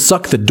she will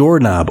suck the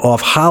doorknob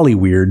off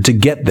Hollyweird to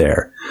get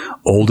there.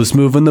 Oldest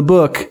move in the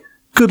book.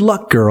 Good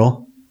luck,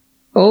 girl.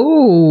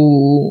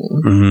 Oh.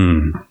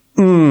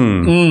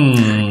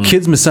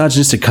 Kids'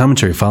 misogynistic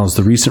commentary follows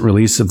the recent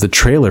release of the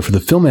trailer for the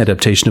film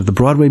adaptation of the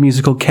Broadway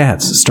musical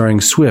Cats, starring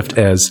Swift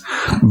as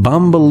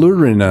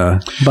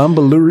Bombalurina.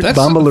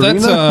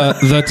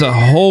 That's a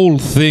whole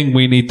thing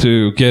we need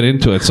to get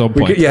into at some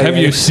point. Have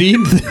you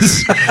seen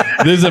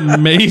this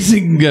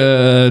amazing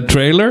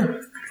trailer?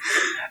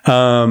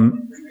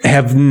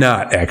 Have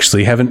not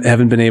actually.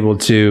 Haven't been able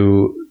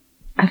to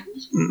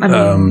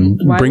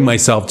bring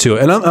myself to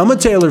it. And I'm a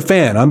Taylor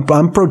fan.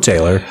 I'm pro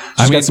Taylor.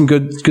 She's got some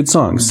good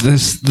songs.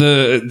 This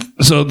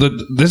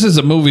is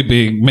a movie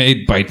being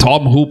made by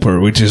Tom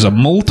Hooper, which is a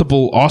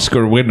multiple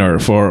Oscar winner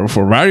for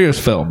various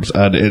films,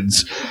 and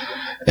it's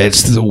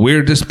the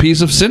weirdest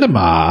piece of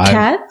cinema.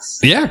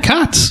 Cats? Yeah,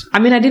 Cats. I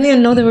mean, I didn't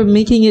even know they were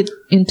making it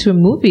into a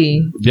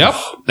movie. Yep.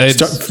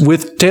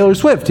 With Taylor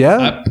Swift,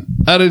 yeah?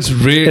 And it's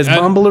really... As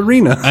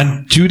Bombalurina.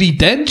 And Judi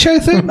Dench, I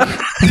think.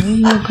 Oh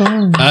my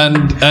God.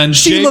 And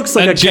she looks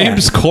like a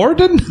James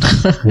Corden.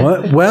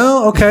 What?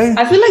 Well, okay.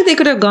 I feel like they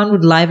could have gone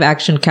with live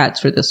action cats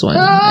for this one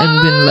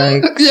and been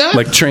like...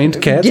 Like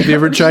trained cats? Have you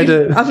ever tried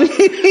to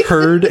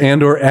herd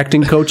and or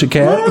acting coach a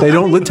cat? They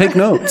don't take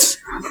notes.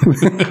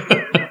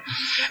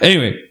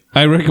 Anyway,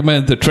 I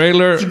recommend the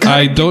trailer.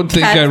 I don't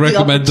think I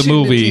recommend the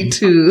movie.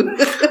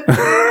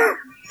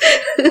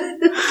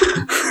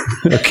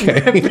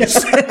 Okay.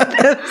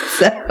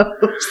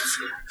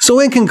 So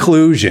in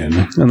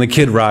conclusion, on the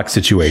Kid Rock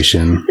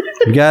situation,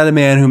 you got a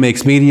man who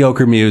makes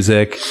mediocre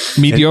music.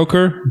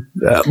 Mediocre?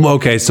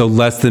 Okay, so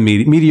less than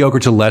mediocre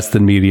to less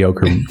than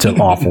mediocre to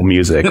awful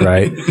music,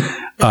 right?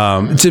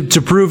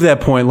 To prove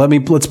that point,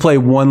 let's play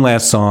one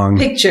last song.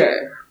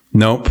 Picture.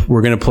 Nope,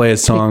 we're gonna play a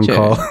song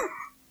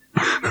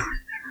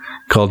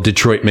called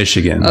Detroit,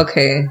 Michigan.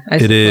 Okay,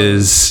 it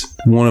is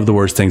one of the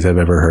worst things I've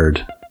ever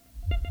heard.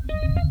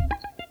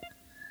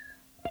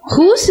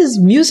 Who's his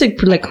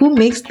music? Like, who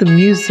makes the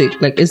music?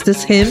 Like, is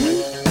this him?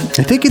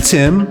 I think it's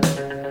him.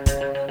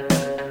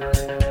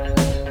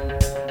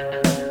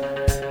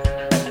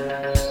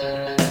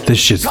 This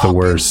shit's the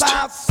worst.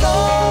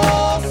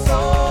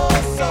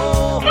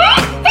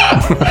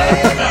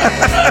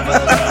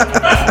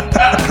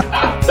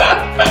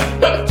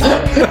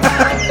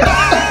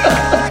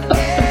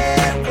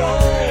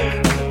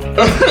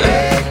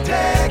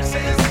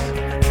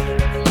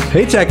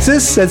 Hey,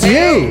 Texas, that's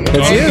you.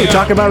 That's you.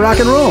 Talk about rock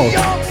and roll.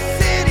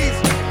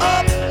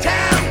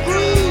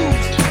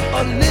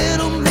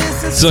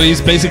 So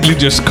he's basically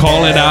just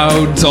calling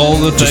out all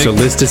the things. Just a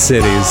list of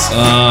cities.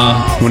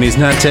 When he's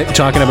not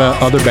talking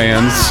about other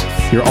bands,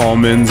 your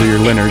Almonds or your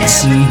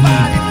Leonards.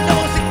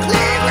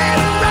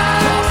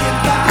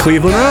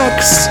 Cleveland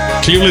rocks.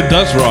 Cleveland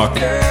does rock.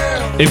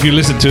 If you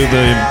listen to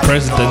the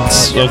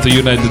presidents of the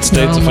United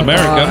States of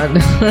America.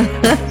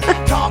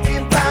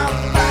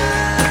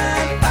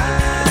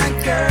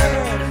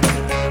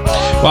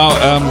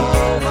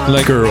 Wow,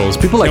 like girls.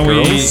 People like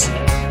girls.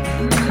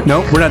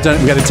 No, we're not done.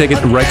 We got to take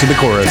it right to the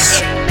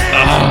chorus.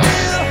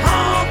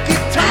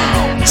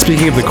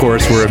 Speaking of the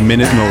chorus, we're 1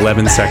 minute and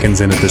 11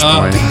 seconds in at this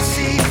point.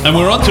 And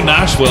we're on to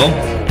Nashville.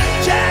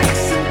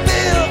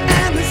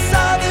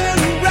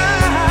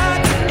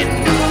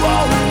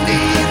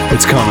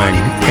 It's coming,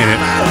 and it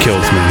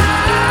kills me.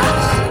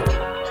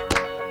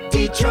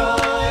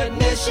 Detroit,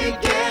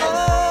 Michigan.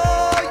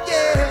 Oh,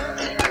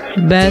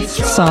 yeah. Best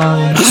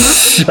song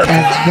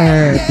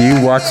ever.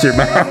 You watched your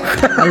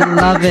mouth. I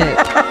love it.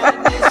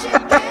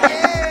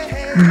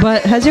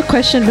 But has your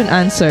question been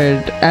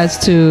answered as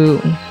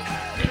to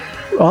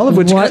all of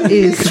which? What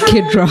is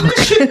Kid Rock?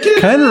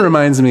 Kind of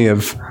reminds me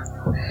of.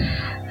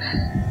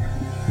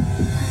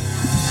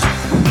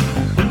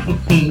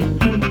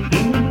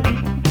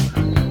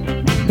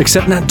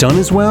 Except not done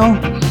as well.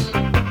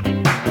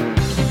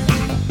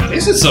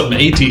 This is some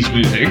 80s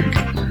music.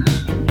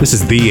 This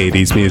is the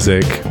 80s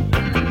music.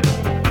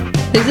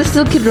 Is this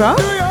still Kid Rock?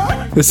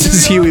 This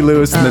is Huey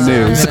Lewis and the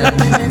News.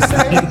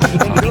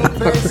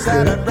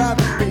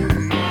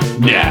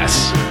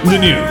 Yes, the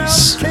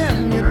News.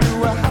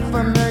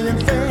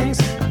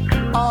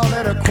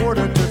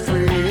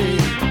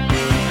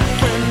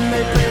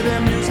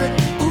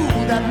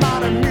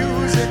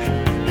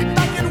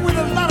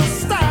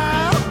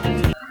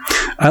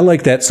 I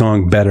like that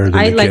song better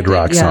than the Kid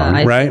Rock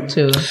song, right?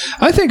 Too.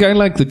 I think I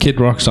like the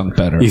Kid Rock song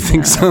better. You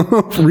think so?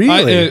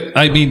 Really?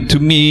 I mean, to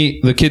me,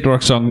 the Kid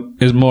Rock song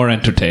is more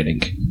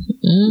entertaining.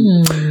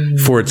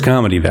 For its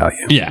comedy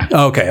value. Yeah.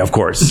 Okay, of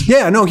course.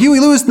 Yeah, no, Huey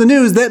Lewis and the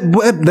News,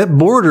 that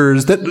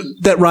borders,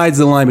 that rides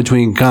the line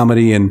between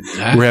comedy and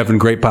we're having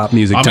great pop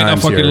music times here. I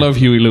fucking love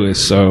Huey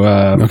Lewis, so...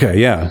 okay,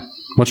 yeah.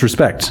 Much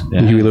respect.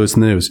 Yeah. Huey Lewis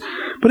and the News.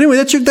 But anyway,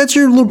 that's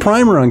your little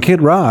primer on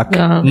Kid Rock.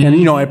 Yeah. And,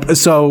 you know,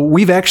 so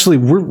we've actually,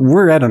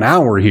 we're at an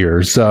hour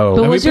here, so...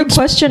 But was your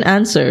question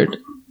answered?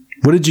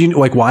 What did you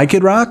like? Why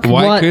Kid Rock?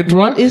 Why Kid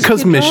Rock?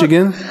 Because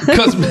Michigan.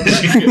 Because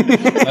Michigan.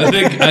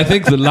 I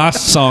think the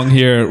last song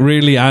here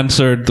really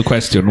answered the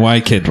question. Why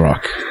Kid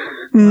Rock?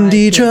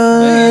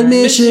 Detroit,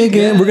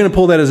 Michigan. We're gonna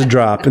pull that as a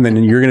drop, and then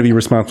you're gonna be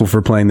responsible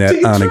for playing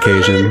that on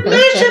occasion.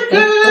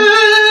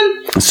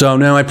 So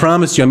now I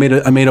promised you, I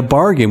made a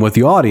bargain with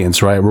the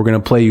audience. Right, we're gonna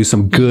play you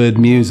some good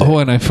music. Oh,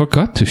 and I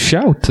forgot to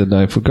shout, and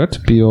I forgot to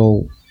be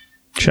all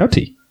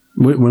shouty.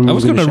 When I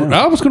was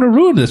gonna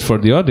ruin this for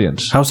the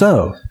audience. How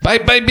so? By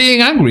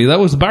being angry. That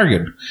was the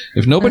bargain.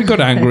 If nobody got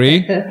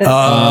angry,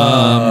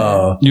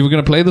 you were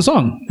gonna play the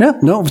song. Yeah,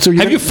 no. So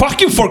have you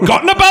fucking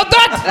forgotten about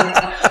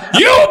that?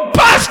 You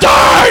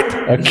bastard!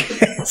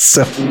 Okay,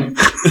 so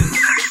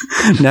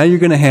now you're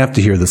gonna have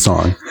to hear the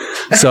song.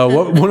 So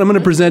what I'm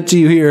gonna present to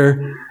you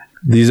here.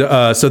 These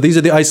are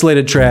the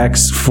isolated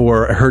tracks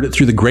for "Heard It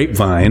Through the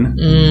Grapevine."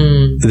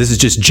 This is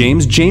just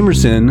James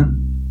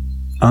Jamerson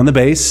on the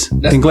bass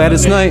and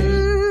Gladys Knight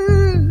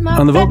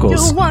on the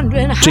vocals.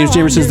 James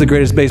Jamerson's the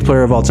greatest bass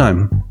player of all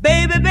time.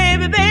 Baby,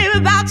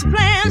 about your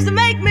plans to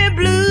make me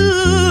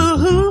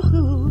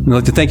blue. I'd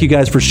like to thank you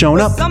guys for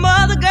showing up.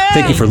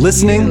 Thank you for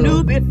listening.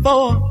 We'll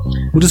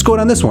just go out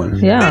on this one.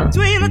 Yeah.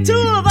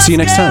 See you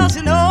next time.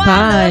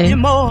 Bye.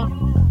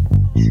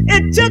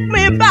 It took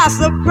me by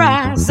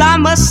surprise, I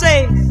must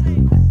say.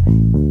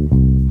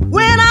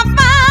 When I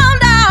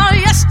found out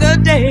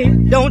yesterday,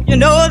 don't you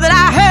know that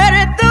I heard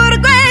it through the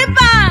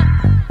grapevine?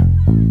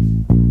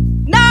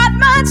 Not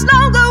much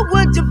longer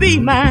would you be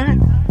mine.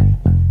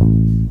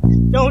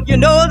 Don't you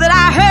know that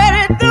I heard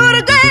it through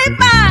the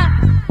grapevine?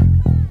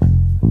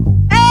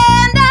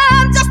 And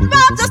I'm just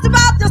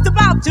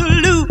about to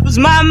lose lose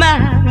my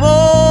mind.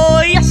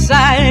 Oh, yes,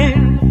 I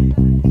am.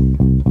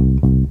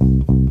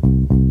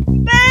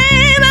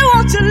 Baby,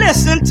 won't you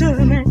listen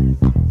to me?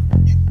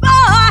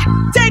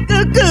 Boy, take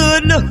a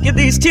good look at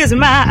these tears in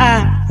my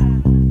eyes.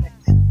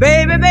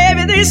 Baby,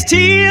 baby, these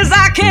tears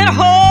I can't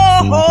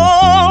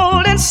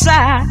hold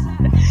inside.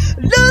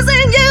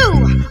 Losing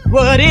you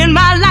would end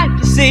my life,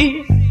 you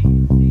see.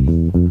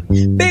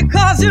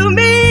 Because you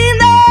mean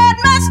that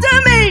much to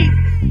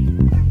me.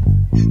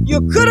 You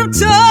could have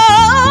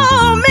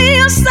told me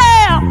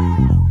yourself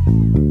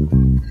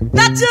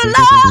that you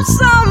love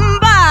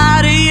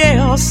somebody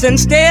else.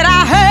 Instead,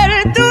 I heard